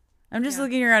 I'm just Yeah.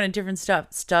 looking around at different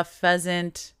stuff. Stuffed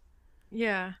pheasant,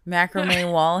 Yeah.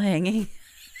 macrame wall hanging.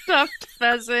 Stuffed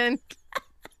pheasant.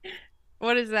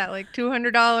 What is that? Like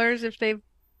 $200 if they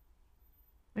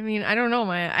I mean, I don't know,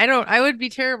 Maya. I would be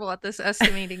terrible at this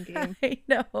estimating game. I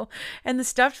know. And the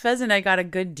stuffed pheasant, I got a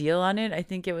good deal on it. I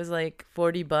think it was like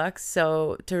 $40.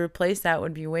 So to replace that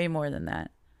would be way more than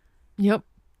that. Yep.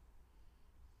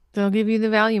 They'll give you the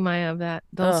value, Maya, of that.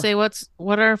 They'll Ugh. say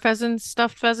what are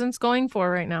stuffed pheasants going for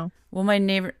right now? Well, my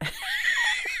neighbor,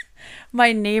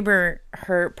 my neighbor,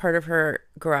 her part of her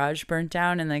garage burnt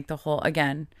down, and like the whole,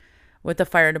 again, what the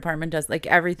fire department does, like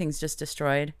everything's just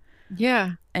destroyed.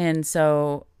 Yeah. And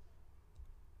so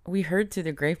we heard through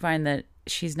the grapevine that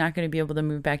she's not going to be able to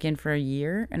move back in for a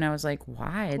year. And I was like,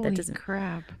 why? That Holy doesn't,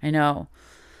 crap. I know.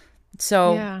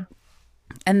 So, Yeah.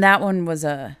 and that one was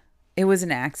it was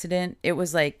an accident. It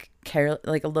was like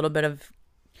like a little bit of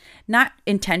not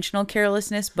intentional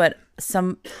carelessness, but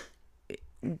some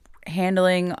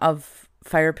handling of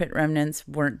fire pit remnants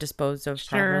weren't disposed of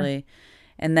Sure. properly.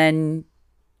 And then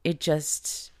it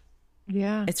just,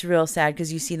 Yeah. it's real sad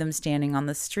because you see them standing on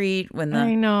the street when I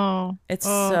the, know. it's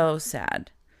so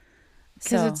sad.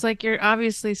 Because So, it's like you're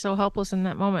obviously so helpless in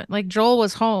that moment. Like Joel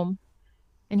was home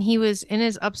and he was in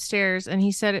his upstairs and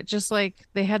he said it just like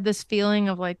they had this feeling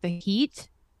of like the heat.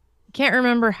 Can't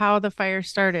remember how the fire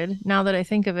started now that I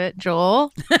think of it,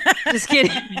 Joel. Just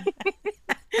kidding.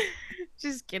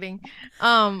 Just kidding.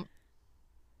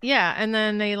 Yeah, and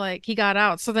then he got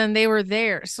out. So then they were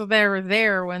there. So they were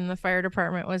there when the fire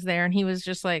department was there and he was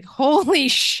just like, "Holy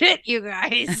shit, you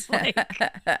guys." Like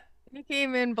he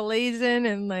came in blazing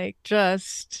and like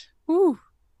just whoo,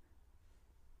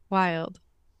 wild.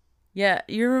 yeah,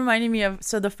 you're reminding me of,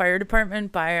 so the fire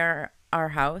department by our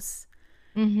house,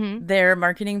 Mm-hmm. their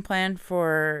marketing plan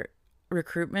for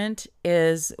recruitment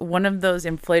is one of those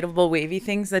inflatable wavy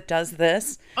things that does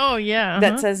this, Oh yeah.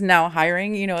 that says now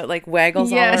hiring, it like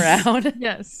waggles Yes. all around.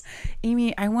 Yes.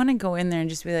 Amy, I want to go in there and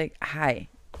just be like, hi,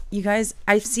 you guys,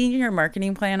 I've seen your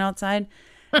marketing plan outside.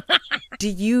 Do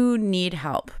you need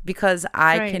help? Because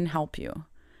I Right. can help you.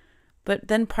 But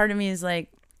then part of me is like,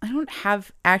 I don't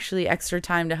have actually extra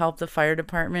time to help the fire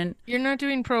department You're not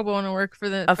doing pro bono work for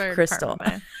the of fire Crystal.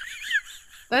 department, Maya.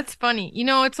 That's funny.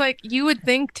 It's like you would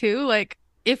think too, like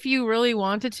if you really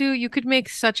wanted to, you could make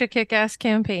such a kick-ass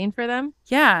campaign for them.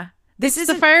 Yeah. This It's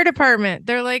is the fire department.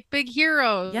 They're like big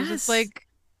heroes. Yes. It's like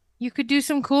You could do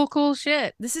some cool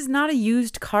shit. This is not a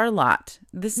used car lot.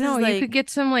 This No, is you could like, get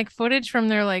some like footage from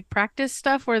their like practice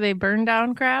stuff where they burn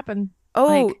down crap and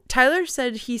oh, like, Tyler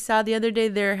said he saw the other day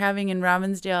they're having in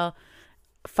Robbinsdale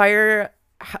fire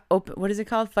open. What is it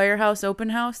called? Firehouse open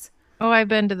house. oh, I've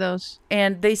been to those.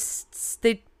 And they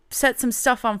set some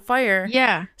stuff on fire.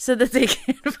 Yeah. So that they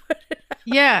can put it out.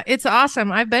 Yeah, it's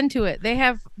awesome. I've been to it. They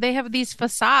have these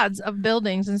facades of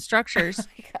buildings and structures. Oh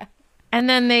my God. And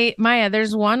then Maya,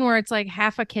 there's one where it's like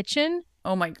half a kitchen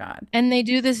Oh my God. and they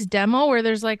do this demo where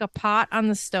there's like a pot on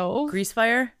the stove. Grease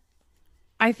fire?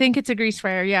 I think it's a grease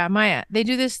fire. Yeah, Maya. They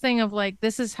do this thing of like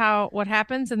this is what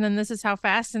happens and then this is how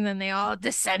fast and then they all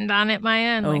descend on it,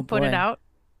 Maya, and Oh, like put it boy. out.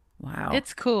 Wow.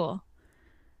 It's cool.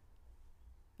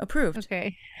 Approved.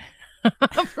 Okay.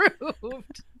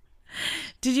 Approved.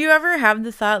 Did you ever have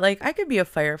the thought, like, I could be a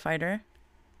firefighter?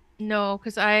 No,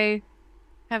 because I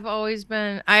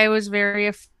was very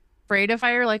afraid of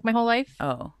fire like my whole life.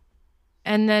 Oh.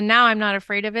 And then now I'm not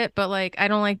afraid of it, but like I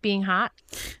don't like being hot.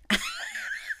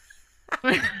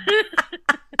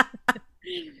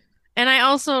 And I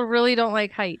also really don't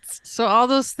like heights. So all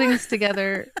those things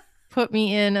together put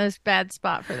me in a bad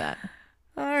spot for that.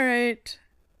 All right.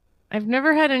 I've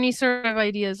never had any sort of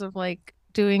ideas of like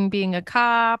being a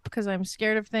cop because I'm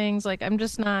scared of things. Like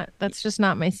that's just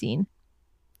not my scene.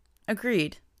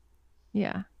 Agreed.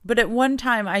 Yeah. But at one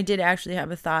time, I did actually have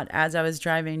a thought as I was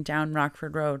driving down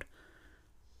Rockford Road.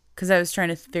 Because I was trying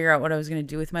to figure out what I was going to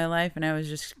do with my life. And I was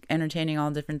just entertaining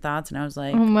all different thoughts. And I was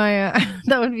like, Oh my,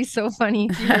 that would be so funny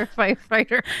if you were a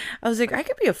firefighter. I was like, I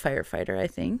could be a firefighter, I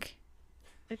think.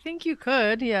 I think you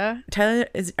could, yeah. Tyler,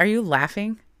 are you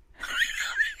laughing?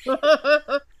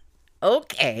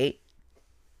 Okay.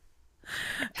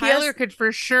 Tyler could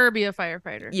for sure be a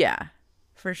firefighter. Yeah,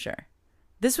 for sure.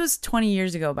 This was 20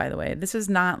 years ago, by the way. This was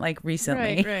not like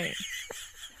recently. Right.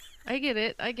 I get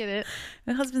it.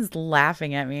 My husband's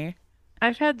laughing at me.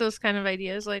 I've had those kind of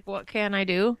ideas, like what can I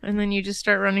do? And then you just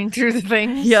start running through the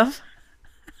things. Yep.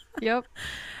 Yep.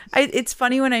 It's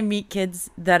funny when I meet kids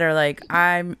that are like,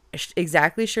 I'm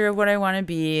exactly sure of what I want to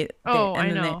be. Oh,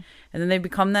 and I then know. And then they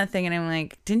become that thing. And I'm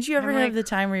like, didn't you ever have the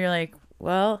time where you're like,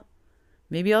 well,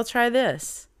 maybe I'll try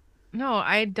this? No,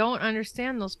 I don't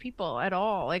understand those people at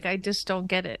all. Like, I just don't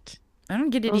get it. I don't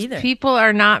get it Those either. people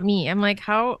are not me. I'm like,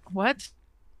 what?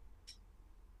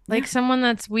 Like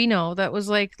someone we know that was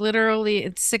like literally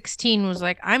at 16 was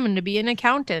like, I'm going to be an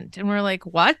accountant. And we're like,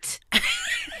 what?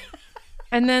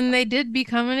 And then they did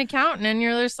become an accountant. And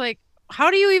you're just like, how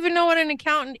do you even know what an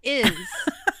accountant is?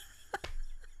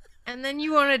 And then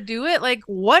you want to do it? Like,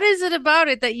 what is it about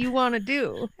it that you want to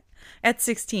do? At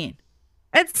 16.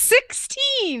 At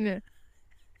 16.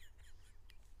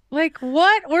 Like,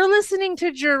 what? We're listening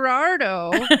to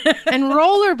Gerardo and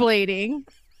rollerblading.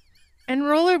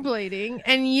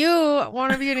 And you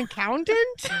want to be an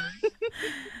accountant?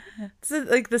 It's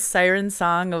like the siren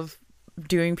song of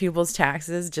doing people's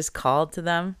taxes just called to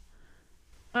them.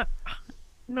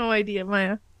 No idea,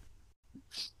 Maya.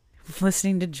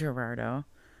 Listening to Gerardo.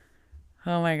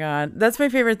 Oh my God. That's my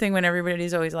favorite thing when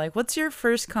everybody's always like, what's your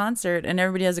first concert? And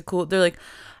everybody has they're like,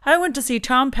 I went to see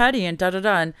Tom Petty and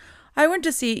da-da-da. And I went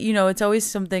to see, it's always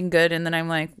something good. And then I'm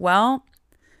like, well,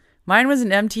 mine was an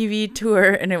MTV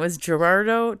tour and it was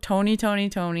Gerardo, Tony,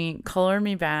 Color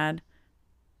Me Bad,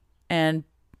 and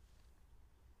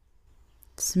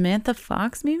Samantha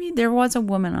Fox, maybe? There was a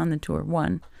woman on the tour,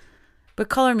 one. But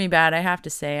Color Me Bad, I have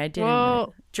to say, I didn't.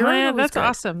 Well, Gerardo was that's good.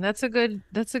 awesome. That's a good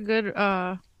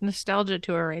nostalgia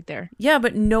tour right there. Yeah,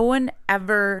 but no one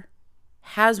ever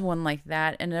has one like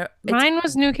that. And Mine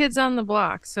was New Kids on the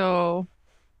Block, so.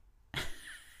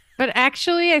 But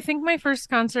actually, I think my first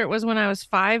concert was when I was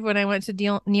 5 when I went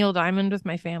to Neil Diamond with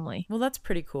my family. Well, that's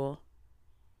pretty cool.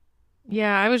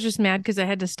 Yeah, I was just mad because I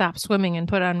had to stop swimming and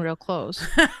put on real clothes.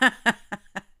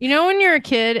 You know when you're a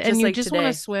kid and you like just want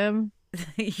today. to swim?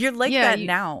 You're like that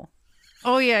now.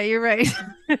 Oh, yeah, you're right.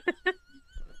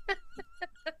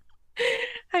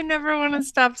 I never want to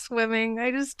stop swimming. I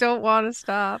just don't want to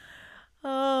stop.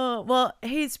 Oh, well,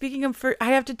 hey, speaking of, I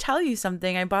have to tell you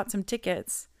something. I bought some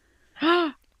tickets.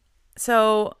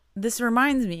 So this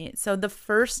reminds me. So the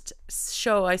first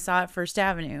show I saw at First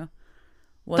Avenue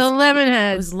was the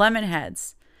Lemonheads. It was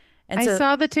Lemonheads. And I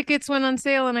saw the tickets went on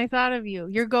sale and I thought of you.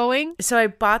 You're going? So I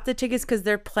bought the tickets because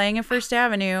they're playing at First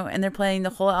Avenue and they're playing the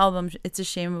whole album, It's a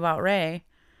Shame About Ray,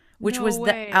 which No was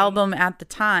way. the album at the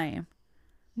time.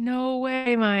 No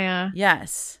way, Maya.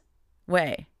 Yes.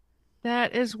 Way.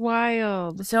 That is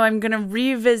wild. So I'm going to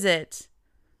revisit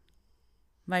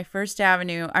my First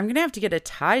Avenue. I'm going to have to get a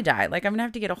tie-dye. Like, I'm going to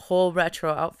have to get a whole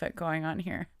retro outfit going on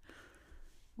here.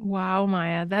 Wow,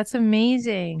 Maya. That's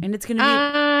amazing. And it's going to be...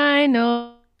 I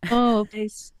know a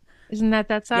place. Isn't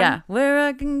that song? Yeah, where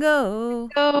I can go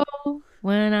Go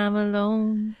when I'm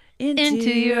alone into into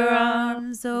your your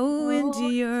arms. arms, oh, into Oh,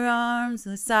 your arms,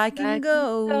 yes, I I can can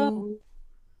go. go.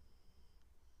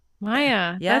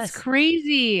 Maya, that's Yes,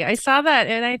 crazy. I saw that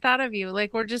and I thought of you.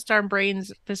 Like we're just our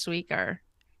brains this week are.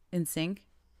 in sync.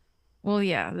 Well,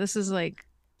 yeah, this is like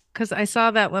because I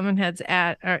saw that Lemonheads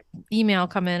at or email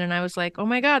come in and I was like, oh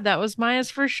my God, that was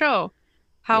Maya's first show.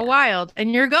 How Yeah, wild.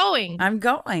 And you're going. I'm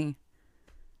going.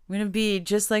 I'm gonna be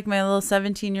just like my little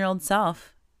 17-year-old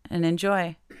self and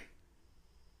enjoy.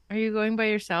 Are you going by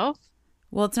yourself?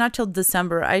 Well, it's not till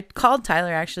December. I called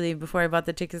Tyler actually before I bought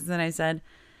the tickets, and I said,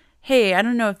 "Hey, I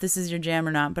don't know if this is your jam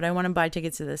or not, but I want to buy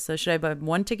tickets to this. So should I buy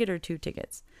one ticket or two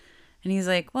tickets?" And he's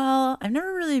like, "Well, I've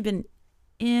never really been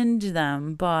into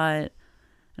them, but."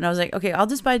 And I was like, "Okay, I'll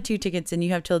just buy two tickets, and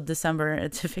you have till December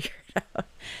to figure it out."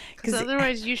 Because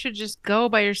otherwise you should just go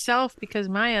by yourself because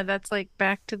Maya, that's like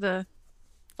back to the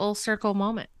full circle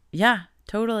moment. Yeah,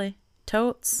 totally,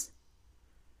 totes.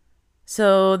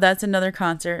 So that's another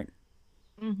concert.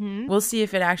 Mm-hmm. We'll see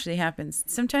if it actually happens.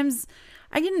 Sometimes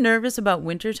I get nervous about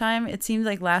winter time. It seems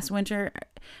like last winter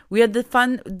we had the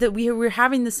fun that we were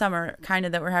having the summer kind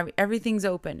of that we're having. Everything's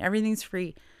open, everything's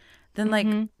free. Then like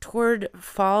Mm-hmm. toward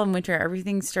fall and winter,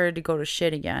 everything started to go to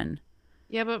shit again.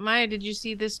 Yeah, but Maya, did you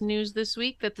see this news this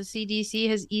week that the CDC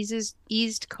has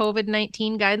eased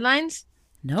COVID-19 guidelines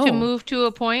to No. move to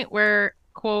a point where,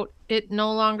 quote, it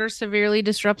no longer severely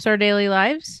disrupts our daily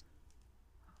lives?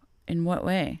 In what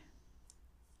way?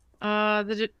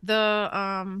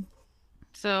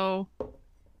 So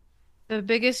the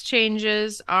biggest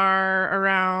changes are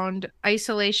around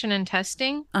isolation and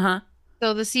testing. Uh-huh.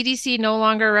 So the CDC no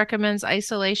longer recommends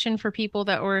isolation for people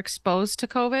that were exposed to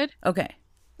COVID, Okay.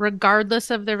 regardless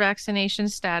of their vaccination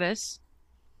status.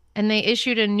 And they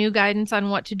issued a new guidance on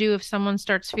what to do if someone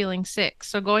starts feeling sick.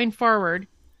 So going forward,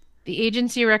 the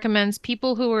agency recommends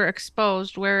people who were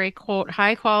exposed wear a quote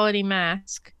high quality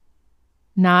mask,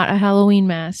 not a Halloween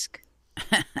mask,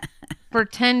 for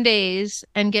 10 days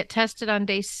and get tested on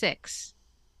day 6.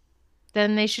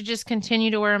 Then they should just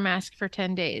continue to wear a mask for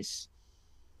 10 days.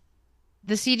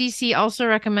 The CDC also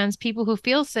recommends people who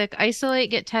feel sick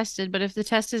isolate, get tested, but if the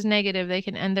test is negative, they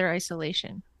can end their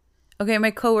isolation. Okay,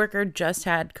 my coworker just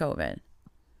had COVID.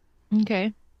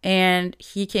 Okay. And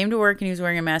he came to work and he was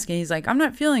wearing a mask and he's like, "I'm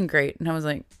not feeling great." And I was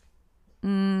like,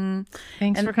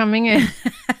 Thanks for coming in,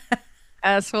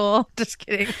 asshole. Just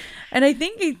kidding. And I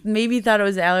think he maybe thought it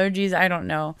was allergies. I don't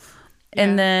know. Yeah.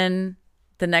 And then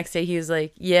the next day he was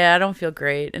like, "Yeah, I don't feel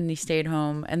great." And he stayed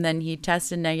home. And then he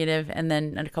tested negative. And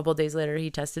then a couple of days later, he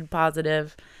tested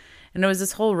positive. And it was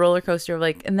this whole roller coaster of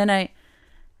like, and then I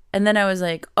was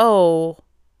like, oh,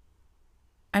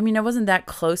 I mean, I wasn't that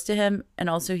close to him. And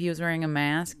also he was wearing a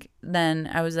mask. Then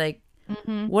I was like,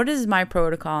 what is my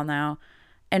protocol now?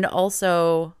 And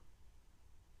also,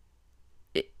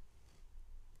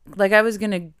 like I was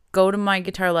going to go to my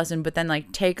guitar lesson, but then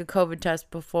like take a COVID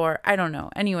test before, I don't know.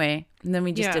 Anyway, and then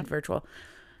we just did virtual.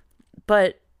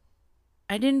 But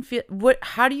I didn't feel,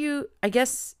 how do you, I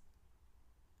guess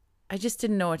I just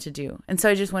didn't know what to do. And so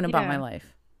I just went about my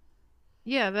life.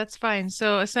 Yeah, that's fine.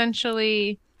 So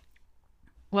essentially,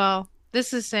 well,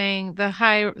 this is saying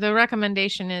the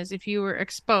recommendation is if you were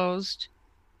exposed,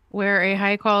 wear a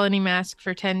high quality mask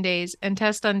for 10 days and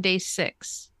test on day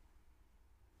 6.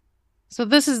 So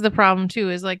this is the problem too,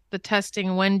 is like the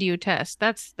testing. When do you test?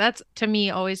 That's to me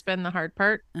always been the hard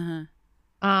part.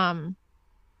 Uh-huh.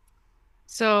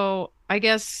 So I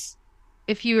guess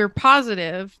if you are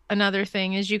positive, another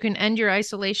thing is you can end your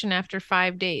isolation after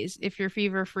 5 days if you're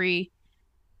fever free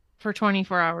for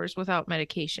 24 hours without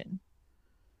medication.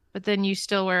 But then you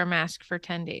still wear a mask for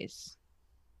 10 days.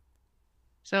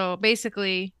 So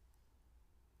basically,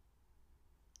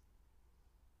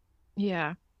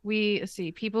 yeah, let's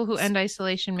see, people who end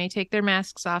isolation may take their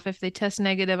masks off if they test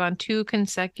negative on 2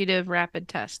 consecutive rapid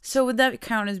tests. So would that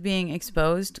count as being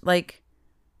exposed? Like,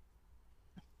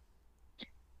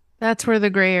 that's where the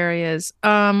gray area is.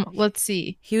 Let's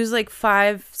see. he was like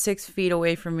 5-6 feet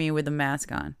away from me with a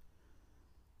mask on.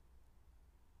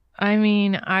 I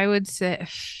mean, I would say,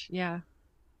 yeah.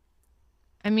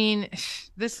 I mean,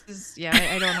 this is, yeah,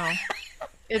 I don't know.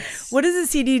 It's what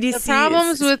is the CDC?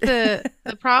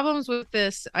 the problems with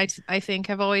this, I think,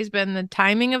 have always been the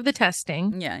timing of the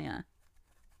testing. Yeah.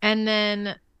 And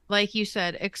then, like you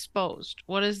said, exposed.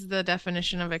 What is the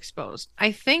definition of exposed?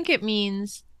 I think it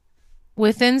means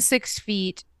within 6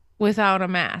 feet without a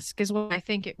mask is what I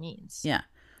think it means. Yeah.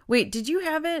 Wait, did you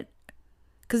have it?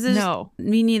 Because no,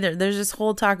 me neither. There's this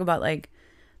whole talk about like,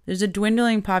 there's a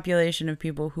dwindling population of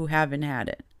people who haven't had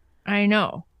it. I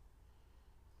know.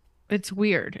 It's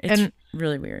weird. It's And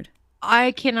really weird.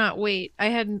 I cannot wait.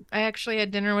 I actually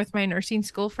had dinner with my nursing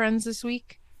school friends this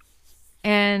week,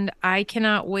 and I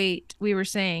cannot wait, we were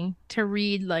saying, to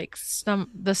read like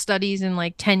the studies in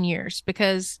like 10 years,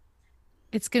 because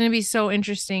it's going to be so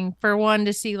interesting, for one,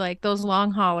 to see like those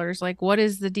long haulers, like what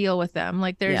is the deal with them?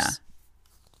 Like Yeah.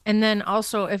 and then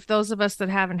also if those of us that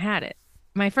haven't had it.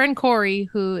 My friend Corey,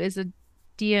 who is a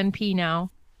DNP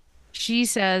now, she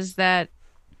says that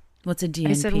What's a DNP?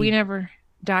 I said we never,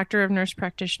 doctor of nurse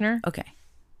practitioner. Okay.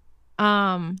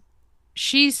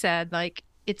 She said like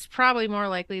it's probably more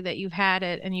likely that you've had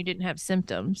it and you didn't have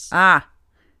symptoms. Ah.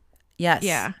 Yes.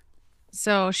 Yeah.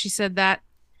 So she said that,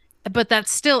 but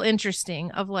that's still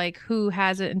interesting of like who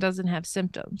has it and doesn't have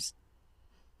symptoms.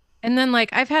 And then like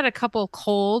I've had a couple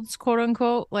colds, quote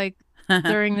unquote, like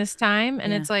during this time,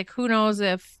 and Yeah. it's like who knows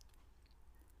if,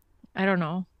 I don't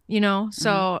know, you know.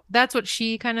 So that's what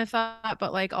she kind of thought,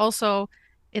 but like also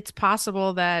it's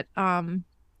possible that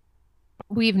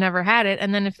we've never had it,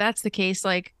 and then if that's the case,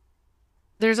 like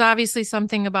there's obviously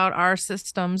something about our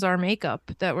systems, our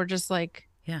makeup, that we're just like,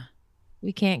 Yeah.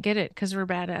 we can't get it because we're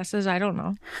badasses. I don't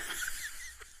know.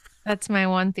 That's my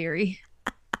one theory.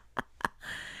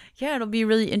 Yeah, it'll be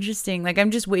really interesting. Like,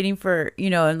 I'm just waiting for, you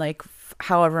know, in like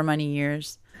however many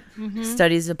years,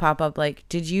 studies to pop up. Like,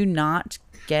 did you not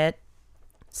get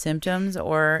symptoms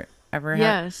or ever have?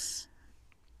 Yes.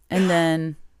 And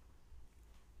then,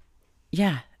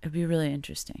 yeah, it'd be really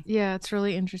interesting. Yeah, it's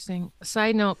really interesting.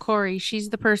 Side note, Corey, she's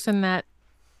the person that,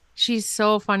 she's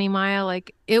so funny, Maya.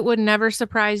 Like, it would never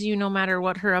surprise you no matter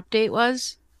what her update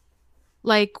was.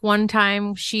 Like, one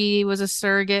time she was a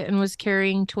surrogate and was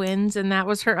carrying twins, and that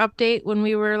was her update when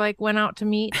we were like, went out to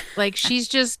meet. Like, she's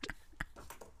just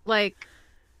like,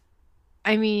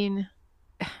 I mean,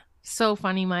 so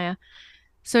funny, Maya.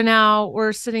 So now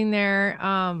we're sitting there,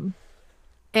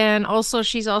 and also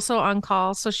she's also on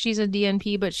call. So she's a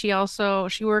DNP, but she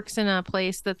works in a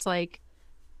place that's like,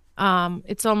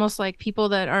 it's almost like people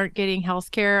that aren't getting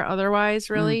health care otherwise,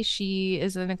 really. She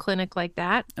is in a clinic like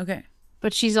that. Okay.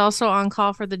 But she's also on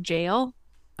call for the jail,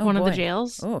 one of the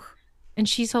jails. Oh. And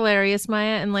she's hilarious,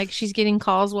 Maya. And like, she's getting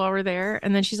calls while we're there.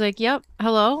 And then she's like, yep,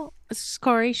 hello, this is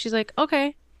Corey. She's like,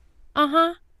 okay,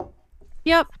 uh-huh,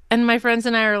 yep. And my friends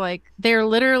and I are like, they're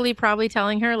literally probably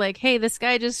telling her like, hey, this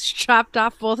guy just chopped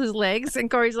off both his legs. And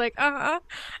Corey's like, uh-huh,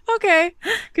 okay.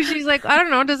 Because she's like, I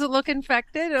don't know, does it look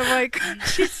infected? I'm like,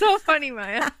 she's so funny,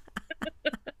 Maya.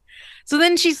 So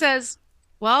then she says,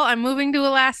 well, I'm moving to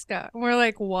Alaska. And we're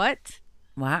like, what?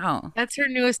 Wow. That's her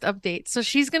newest update. So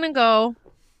she's going to go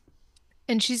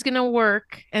and she's going to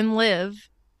work and live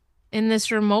in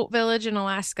this remote village in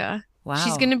Alaska. Wow.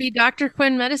 She's going to be Dr.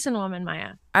 Quinn Medicine Woman,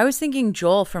 Maya. I was thinking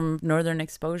Joel from Northern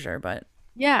Exposure, but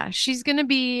Yeah, she's going to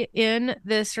be in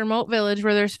this remote village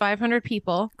where there's 500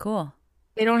 people. cool.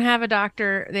 They don't have a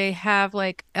doctor. They have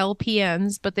like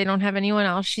LPNs, but they don't have anyone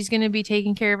else. She's going to be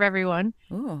taking care of everyone.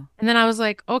 Ooh. And then I was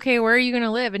like, okay, where are you going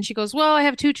to live? And she goes, well, I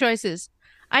have two choices.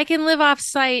 I can live off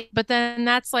site, but then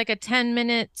that's like a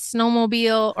 10-minute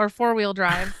snowmobile or four-wheel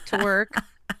drive to work.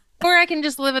 Or I can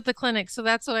just live at the clinic. So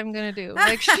that's what I'm going to do.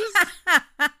 Like,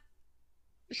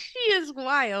 she is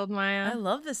wild, Maya. I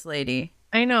love this lady.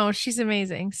 I know. She's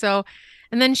amazing. So,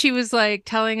 and then she was like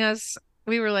telling us,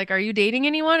 we were like, are you dating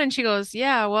anyone? And she goes,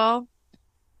 yeah, well,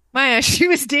 Maya, she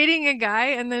was dating a guy,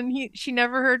 and then she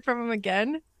never heard from him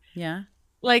again. Yeah.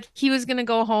 Like, he was going to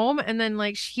go home, and then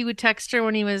like he would text her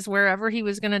when he was wherever he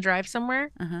was going to drive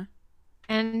somewhere. Uh-huh.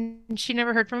 And she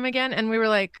never heard from him again. And we were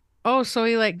like, oh, so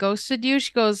he like ghosted you?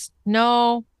 She goes,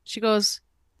 no. She goes,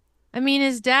 I mean,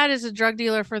 his dad is a drug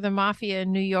dealer for the mafia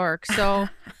in New York. So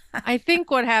I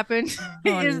think what happened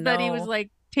is that he was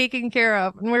like taken care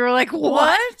of. And we were like,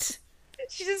 what?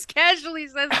 She just casually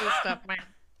says this stuff, man.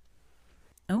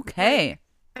 Okay.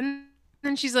 And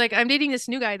then she's like, I'm dating this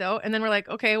new guy though. And then we're like,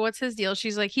 okay, what's his deal?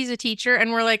 She's like, he's a teacher.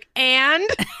 And we're like, and?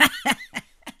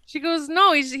 She goes,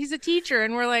 no, he's a teacher.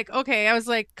 And we're like, okay. I was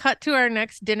like, cut to our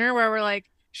next dinner where we're like,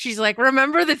 she's like,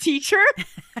 remember the teacher?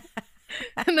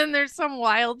 And then there's some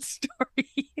wild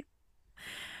story.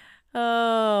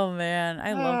 Oh man,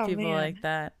 I love people like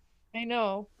that. I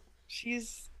know.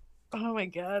 She's, oh my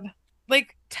God.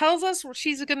 Like, tells us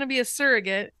she's going to be a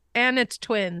surrogate and it's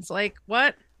twins. Like,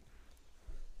 what?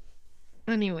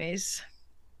 Anyways.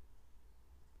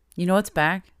 You know what's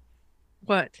back?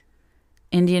 What?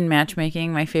 Indian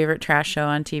Matchmaking, my favorite trash show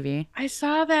on TV. I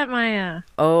saw that, Maya.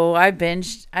 Oh, I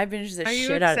binged the Are you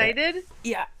shit out of it. excited?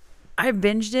 Yeah. I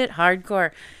binged it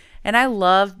hardcore. And I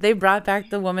loved, they brought back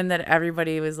the woman that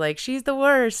everybody was like, she's the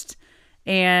worst.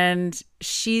 And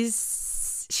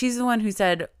she's the one who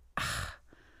said,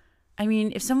 I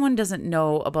mean, if someone doesn't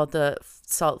know about the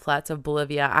salt flats of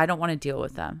Bolivia, I don't want to deal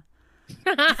with them.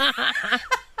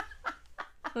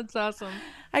 That's awesome.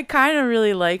 I kind of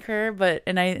really like her, but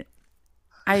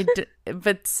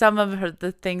some of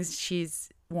the things she's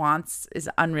wants is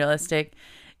unrealistic,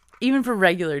 even for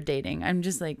regular dating. I'm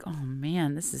just like, oh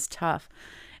man, this is tough,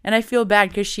 and I feel bad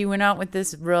because she went out with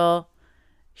this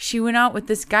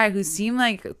guy who seemed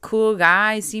like a cool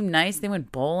guy, seemed nice. They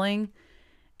went bowling,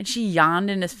 and she yawned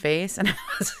in his face, and I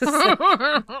was just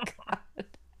like,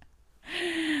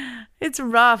 it's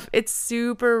rough. It's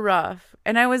super rough.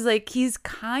 And I was like, he's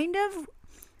kind of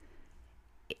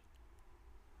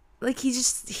like he's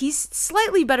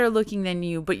slightly better looking than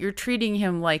you, but you're treating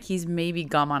him like he's maybe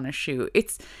gum on a shoe.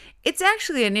 It's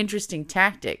actually an interesting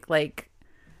tactic. Like,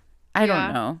 I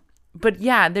don't know. But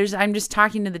yeah, I'm just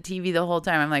talking to the TV the whole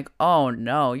time. I'm like, oh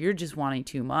no, you're just wanting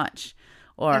too much.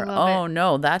 Or, oh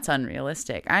no, that's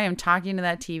unrealistic. I am talking to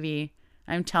that TV.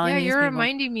 I'm telling these you're people.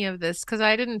 reminding me of this because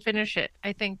I didn't finish it.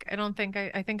 I think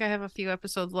I have a few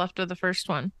episodes left of the first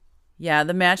one. Yeah,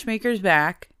 the matchmaker's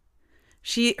back.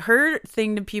 Her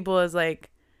thing to people is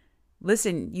like,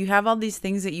 listen, you have all these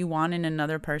things that you want in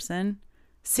another person.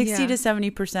 60 to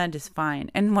 70% is fine.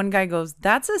 And one guy goes,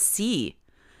 that's a C.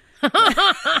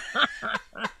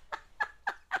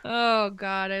 Oh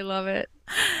God, I love it.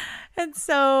 And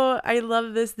so I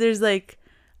love this. There's like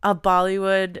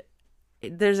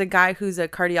there's a guy who's a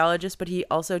cardiologist, but he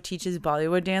also teaches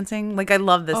Bollywood dancing. Like, I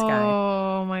love this guy.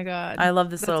 Oh my God. I love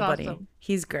this little buddy.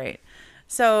 He's great.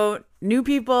 So new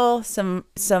people, some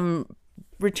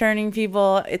returning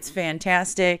people. It's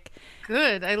fantastic.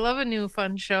 Good. I love a new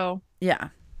fun show. Yeah.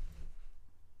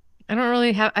 I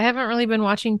haven't really been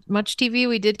watching much TV.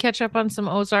 We did catch up on some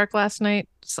Ozark last night.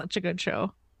 Such a good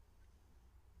show.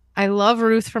 I love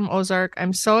Ruth from Ozark.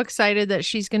 I'm so excited that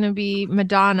she's going to be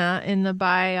Madonna in the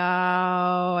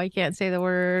I can't say the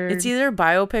word. It's either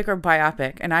biopic or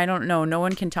biopic, and I don't know. No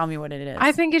one can tell me what it is.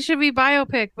 I think it should be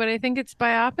biopic, but I think it's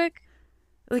biopic.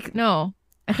 Like, no,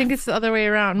 I think it's the other way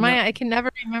around. No. I can never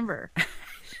remember.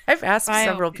 I've asked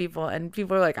several people, and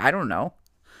people are like, I don't know.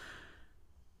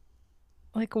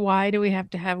 Like, why do we have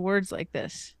to have words like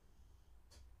this?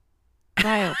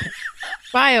 Biopic.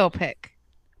 Biopic.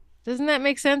 Doesn't that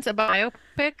make sense? A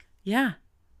biopic? Yeah.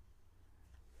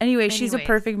 Anyway, she's a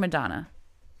perfect Madonna.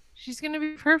 She's going to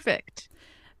be perfect.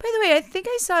 By the way, I think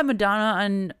I saw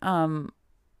Madonna on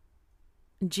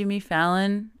Jimmy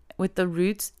Fallon with the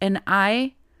Roots, and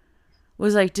I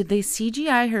was like, did they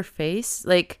CGI her face?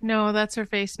 Like, no, that's her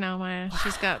face now, Maya. Wow.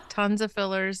 She's got tons of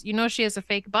fillers. You know she has a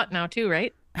fake butt now too,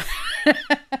 right?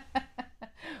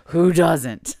 Who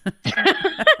doesn't?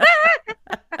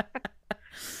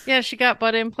 Yeah, she got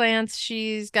butt implants.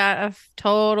 She's got a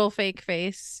total fake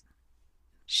face.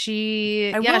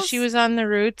 She was on the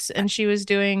Roots and she was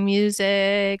doing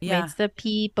music, Meets the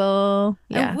People.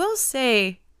 Yeah. I will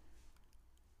say,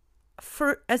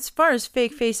 for as far as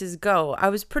fake faces go, I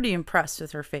was pretty impressed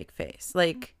with her fake face.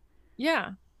 Like,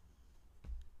 yeah.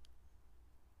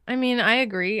 I mean, I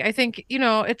agree. I think,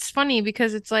 it's funny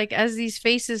because it's like as these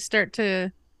faces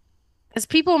as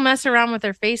people mess around with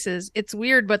their faces, it's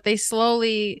weird, but they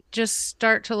slowly just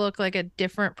start to look like a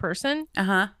different person.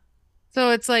 Uh-huh. So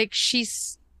it's like she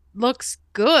looks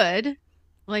good,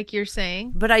 like you're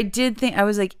saying. But I did think, I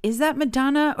was like, is that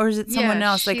Madonna or is it someone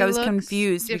else? Like, I was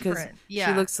confused because she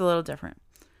looks a little different.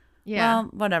 Yeah.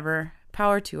 Well, whatever.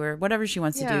 Power to her. Whatever she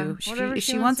wants to do. If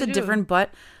she wants a different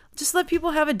butt, just let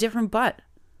people have a different butt.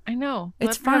 I know.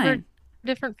 It's fine.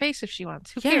 Different face if she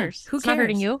wants. Who cares? Who cares? It's not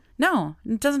hurting you. No,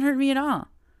 it doesn't hurt me at all.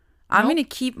 I'm going to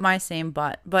keep my same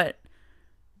butt, but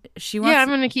she wants. Yeah, I'm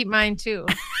going to keep mine too.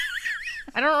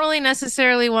 I don't really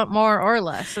necessarily want more or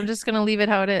less. I'm just going to leave it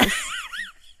how it is.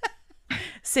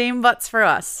 Same butts for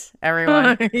us,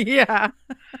 everyone. Yeah.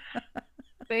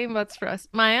 Same butts for us.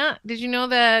 Maya, did you know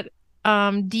that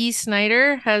Dee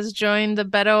Snider has joined the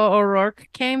Beto O'Rourke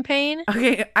campaign?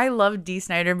 Okay, I love Dee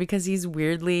Snider because he's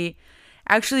weirdly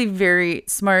actually very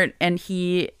smart and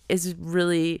he is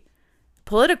really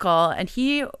political. And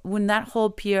when that whole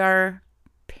PRMC,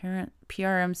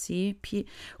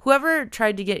 whoever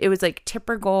tried to get, it was like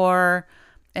Tipper Gore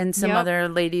and some other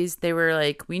ladies, they were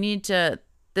like,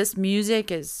 this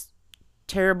music is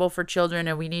terrible for children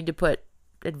and we need to put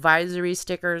advisory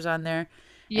stickers on there.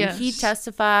 Yes. And he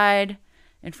testified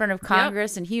in front of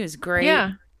Congress and he was great.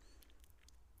 Yeah.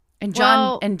 And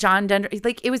John Denver,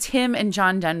 like it was him and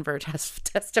John Denver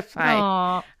testified.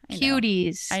 Aw,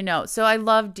 cuties. I know. So I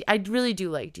really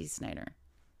do like Dee Snider.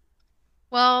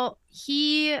 Well,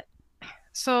 the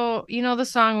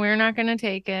song "We're Not Gonna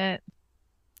Take It."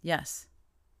 Yes.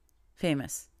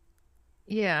 Famous.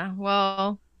 Yeah.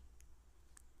 Well,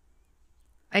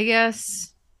 I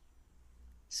guess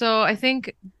so. I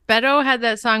think Beto had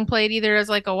that song played either as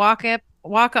like a walk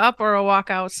up or a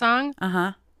walk out song.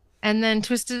 Uh-huh. And then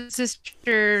Twisted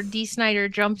Sister D. Snyder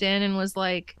jumped in and was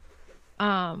like,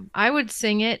 I would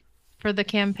sing it for the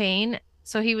campaign.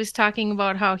 So he was talking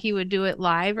about how he would do it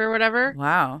live or whatever.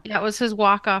 Wow. That was his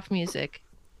walk-off music.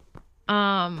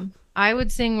 I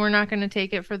would sing We're Not Gonna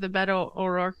Take It for the Beto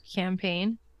O'Rourke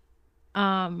campaign.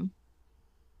 Um,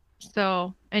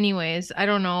 so anyways, I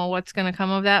don't know what's gonna come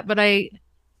of that, but I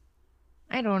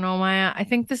don't know, Maya. I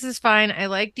think this is fine. I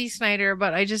like D. Snyder,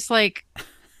 but I just like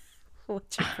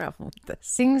What's your problem with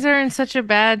this? things are in such a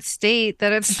bad state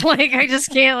that it's like I just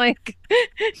can't like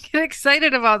get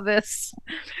excited about this.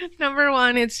 Number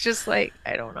one, it's just like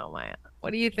I don't know, Maya.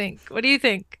 What do you think? What do you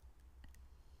think?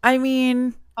 I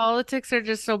mean, Politics are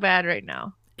just so bad right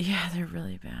now. yeah, they're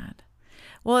really bad.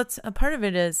 Well, it's a part of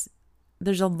it is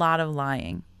there's a lot of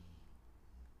lying.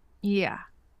 Yeah.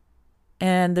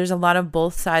 And there's a lot of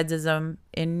both sidesism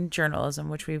in journalism,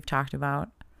 which we've talked about.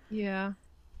 Yeah.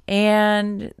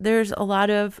 And there's a lot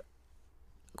of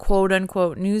quote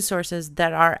unquote news sources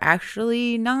that are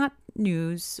actually not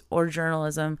news or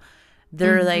journalism.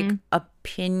 They're like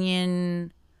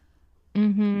opinion,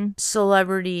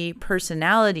 celebrity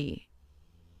personality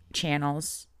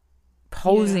channels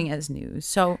posing as news.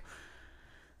 So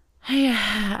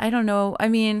I don't know. I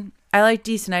mean, I like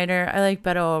Dee Snider. I like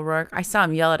Beto O'Rourke. I saw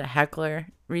him yell at a heckler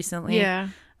recently. Yeah.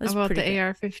 It was About the pretty good.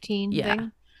 AR-15 Yeah.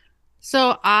 thing.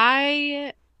 So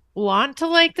I want to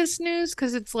like this news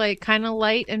because it's like kind of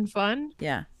light and fun,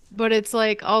 Yeah. but it's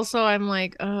like also I'm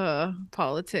like,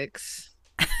 politics.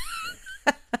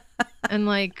 and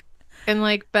like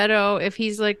Beto, if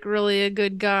he's like really a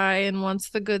good guy and wants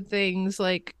the good things,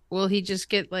 like will he just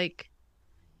get like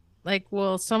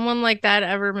will someone like that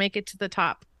ever make it to the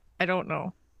top? I don't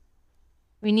know.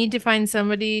 We need to find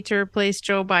somebody to replace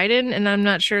Joe Biden, and I'm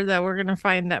not sure that we're gonna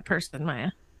find that person,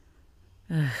 Maya.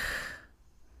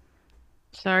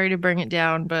 Sorry to bring it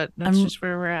down, but that's just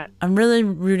where we're at. I'm really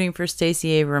rooting for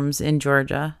Stacey Abrams in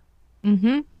Georgia.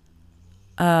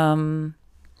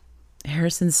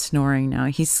 Harrison's snoring now.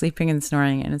 He's sleeping and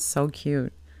snoring, and it's so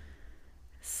cute.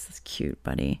 This is cute,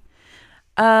 buddy.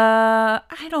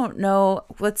 I don't know.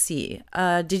 Let's see.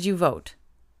 Did you vote?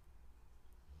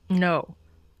 No.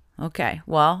 Okay.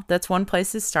 Well, that's one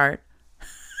place to start.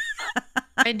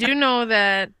 I do know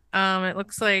that it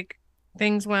looks like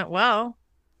things went well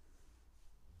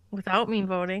without me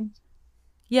voting.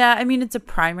 Yeah, I mean, it's a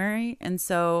primary. And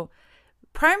so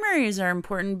primaries are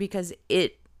important because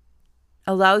it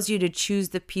allows you to choose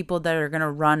the people that are going to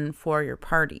run for your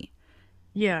party.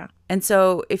 Yeah. And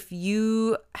so if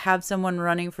you have someone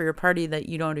running for your party that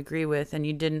you don't agree with and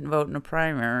you didn't vote in a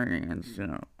primary, it's,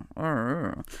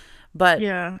 but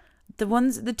Yeah.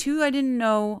 the two I didn't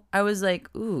know, I was like,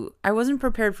 ooh, I wasn't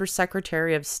prepared for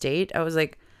Secretary of State. I was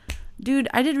like, dude,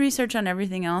 I did research on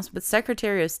everything else, but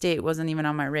Secretary of State wasn't even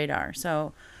on my radar.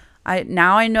 So I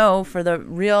know for the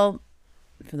real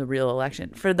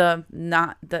election,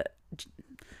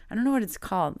 I don't know what it's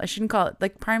called. I shouldn't call it,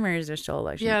 like, primaries are still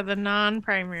elections. Yeah, the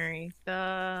non-primary,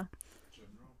 the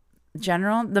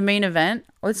main event.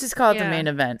 Let's just call it the main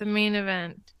event. The main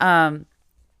event.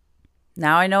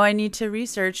 Now I know I need to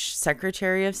research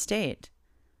Secretary of State.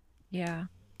 Yeah.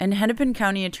 And Hennepin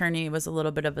County Attorney was a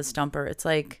little bit of a stumper. It's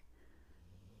like,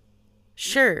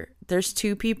 sure, there's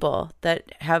two people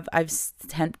that have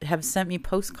sent me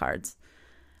postcards.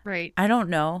 Right. I don't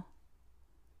know.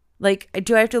 Like,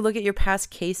 do I have to look at your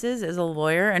past cases as a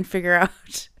lawyer and figure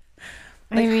out?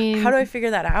 Like, I mean, how do I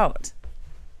figure that out?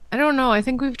 I don't know. I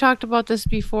think we've talked about this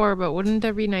before, but wouldn't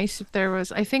there be nice if there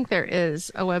was, I think there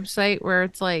is a website where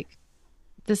it's like,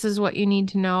 this is what you need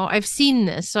to know. I've seen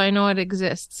this, so I know it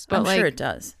exists, but I'm sure it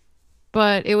does.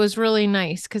 But it was really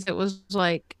nice because it was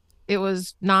like, it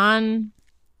was non-partisan.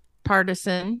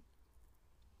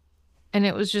 And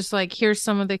it was just like, here's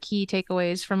some of the key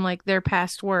takeaways from like their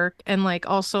past work and like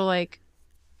also like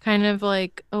kind of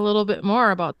like a little bit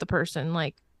more about the person.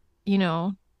 Like, you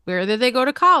know, where did they go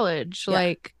to college? Yeah.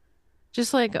 Like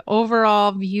just like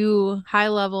overall view, high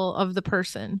level of the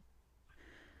person.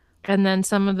 And then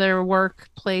some of their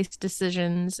workplace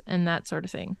decisions and that sort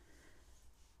of thing.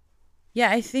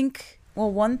 Yeah, I think,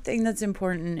 well, one thing that's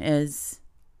important is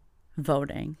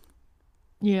voting.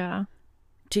 Yeah.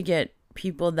 To get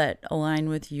people that align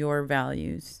with your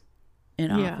values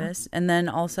in office. And then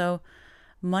also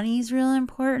money's real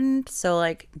important. So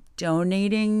like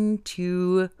donating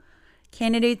to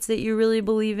candidates that you really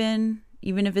believe in,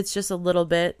 even if it's just a little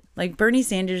bit. Like Bernie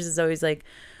Sanders is always like,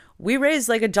 we raise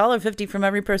like $1.50 from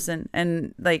every person.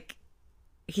 And like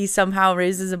he somehow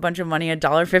raises a bunch of money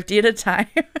 $1.50 at a time.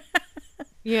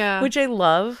 Yeah. which I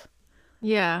love.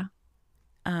 Yeah.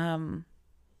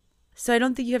 So I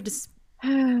don't think you have to.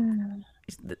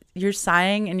 You're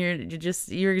sighing and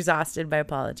you're exhausted by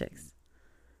politics.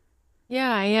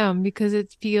 Yeah, I am because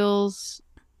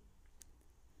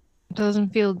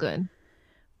doesn't feel good.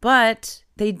 But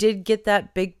they did get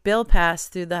that big bill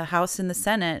passed through the House and the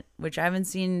Senate, which I haven't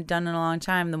seen done in a long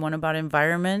time. The one about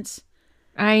environment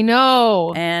I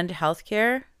know. and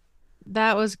healthcare.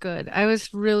 That was good. I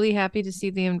was really happy to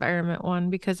see the environment one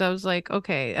because I was like,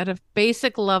 okay, at a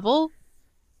basic level,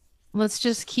 let's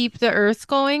just keep the earth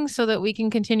going so that we can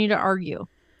continue to argue.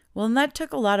 Well, and that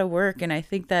took a lot of work, and I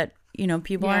think that,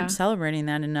 people Yeah. aren't celebrating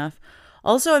that enough.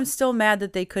 Also, I'm still mad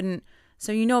that they couldn't.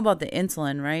 So you know about the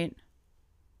insulin, right?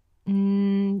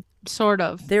 Sort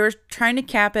of. They were trying to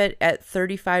cap it at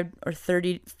 35 or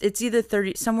 30. It's either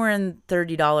 30, somewhere in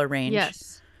 $30 range.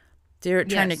 Yes. They're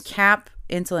trying to Yes. cap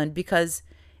insulin because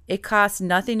it costs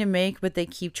nothing to make, but they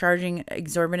keep charging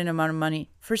exorbitant amount of money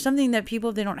for something that people,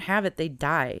 if they don't have it, they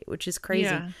die, which is crazy.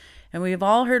 Yeah. And we've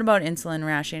all heard about insulin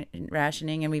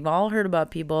rationing, and we've all heard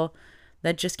about people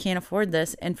that just can't afford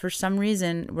this. And for some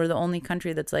reason, we're the only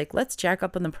country that's like, let's jack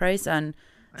up on the price on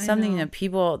something that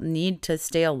people need to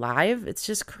stay alive. It's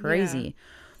just crazy. Yeah.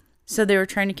 So they were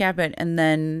trying to cap it, and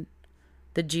then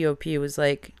the GOP was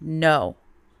like, no,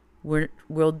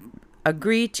 we'll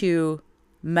agree to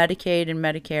Medicaid and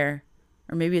Medicare,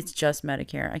 or maybe it's just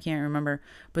Medicare. I can't remember.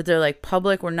 But they're like,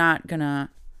 public, we're not going to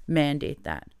mandate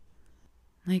that.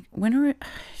 Like, when are we,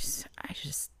 I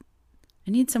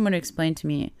need someone to explain to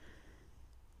me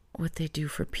what they do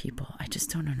for people. I just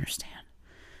don't understand.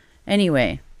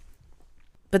 Anyway,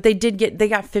 but they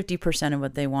got 50% of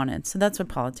what they wanted. So that's what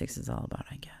politics is all about,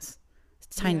 I guess.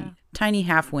 It's tiny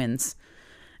half wins.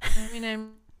 I mean,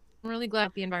 I'm really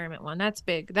glad the environment one. That's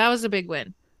big. That was a big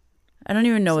win. I don't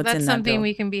even know what's in that That's something bill.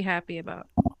 we can be happy about.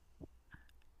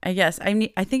 I guess I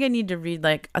think I need to read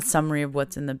like a summary of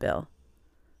what's in the bill.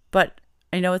 But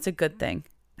I know it's a good thing.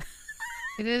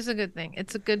 It is a good thing.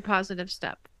 It's a good positive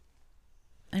step.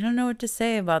 I don't know what to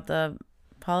say about the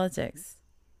politics.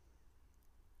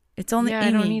 It's only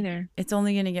I don't either. It's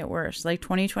only going to get worse. Like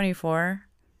 2024.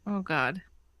 Oh God.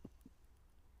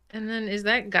 And then is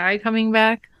that guy coming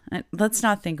back? Let's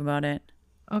not think about it.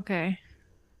 Okay.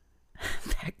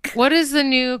 What is the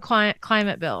new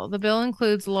climate bill? The bill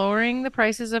includes lowering the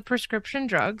prices of prescription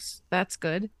drugs. That's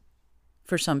good.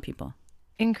 For some people.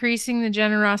 Increasing the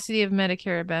generosity of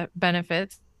Medicare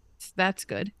benefits. That's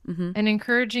good. Mm-hmm. And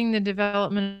encouraging the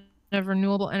development of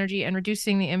renewable energy and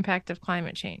reducing the impact of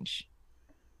climate change.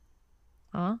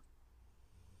 Huh?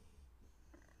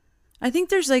 I think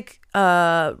there's like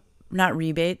not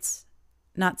rebates,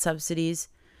 not subsidies.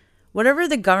 Whatever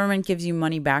the government gives you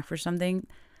money back for something,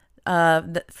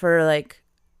 for like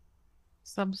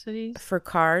Subsidies? for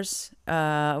cars, what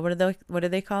are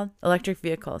they called? Electric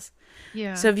vehicles.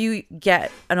 Yeah. So if you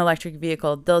get an electric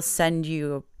vehicle, they'll send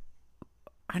you,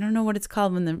 I don't know what it's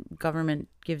called when the government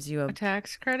gives you a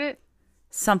tax credit?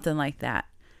 something like that.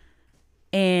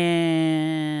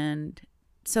 And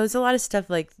so it's a lot of stuff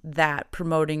like that,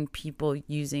 promoting people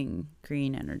using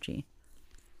green energy.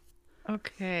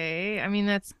 Okay. I mean,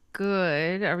 that's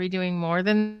good. Are we doing more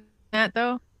than that,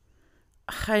 though?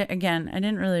 I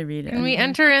didn't really read it. Can we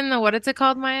enter in what is it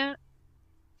called, Maya?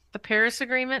 The Paris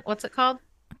Agreement? What's it called?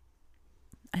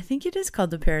 I think it is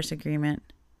called the Paris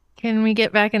Agreement. Can we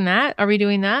get back in that? Are we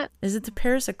doing that? Is it the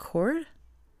Paris Accord?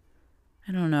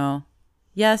 I don't know.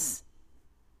 Yes.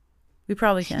 We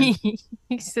probably can.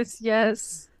 He says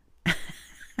yes.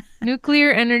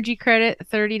 Nuclear energy credit,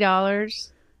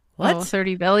 $30. What? Oh,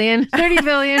 30 billion. 30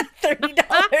 billion.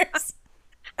 $30.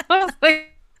 I was like,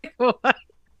 what?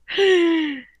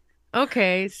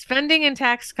 Okay, spending and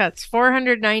tax cuts,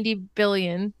 490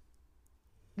 billion.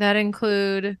 That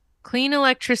include clean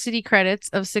electricity credits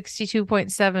of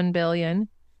 62.7 billion,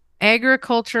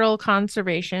 agricultural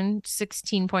conservation,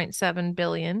 16.7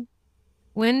 billion,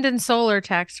 wind and solar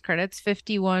tax credits,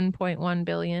 51.1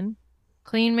 billion,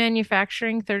 clean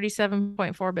manufacturing,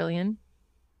 37.4 billion,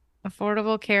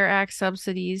 Affordable Care Act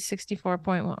subsidies,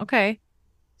 64.1. Okay.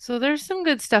 So there's some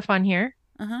good stuff on here.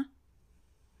 Uh-huh.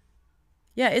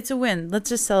 Yeah, it's a win. Let's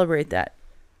just celebrate that.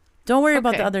 Don't worry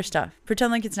about the other stuff.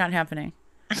 Pretend like it's not happening.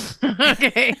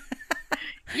 Okay.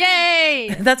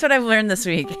 Yay! That's what I've learned this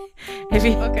week.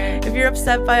 If you're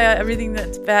upset by everything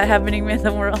that's bad happening in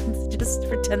the world, just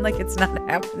pretend like it's not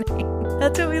happening.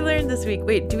 That's what we learned this week.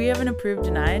 Wait, do we have an approved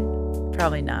denied?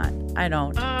 Probably not. I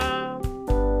don't.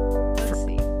 Let's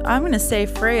see. I'm going to say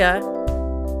Freya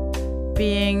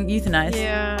being euthanized.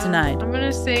 Yeah. Denied. I'm going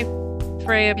to say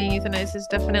Freya being euthanized is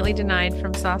definitely denied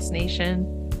from Sauce Nation.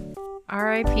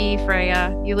 R.I.P.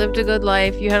 Freya. You lived a good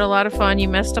life. You had a lot of fun. You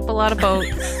messed up a lot of boats.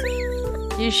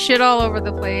 You shit all over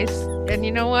the place. And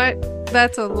you know what?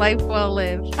 That's a life well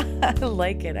lived. I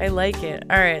like it. I like it.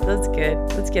 All right, that's good.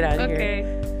 Let's get out of here.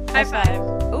 Okay. High five.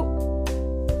 Oh,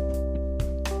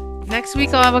 Next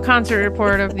week I'll have a concert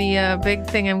report of the big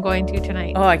thing I'm going to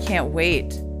tonight. I can't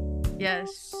wait.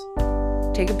 Yes.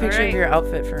 Take a picture of your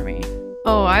outfit for me.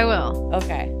 Oh, I will.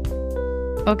 Okay.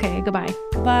 Okay, goodbye.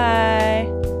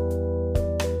 Bye.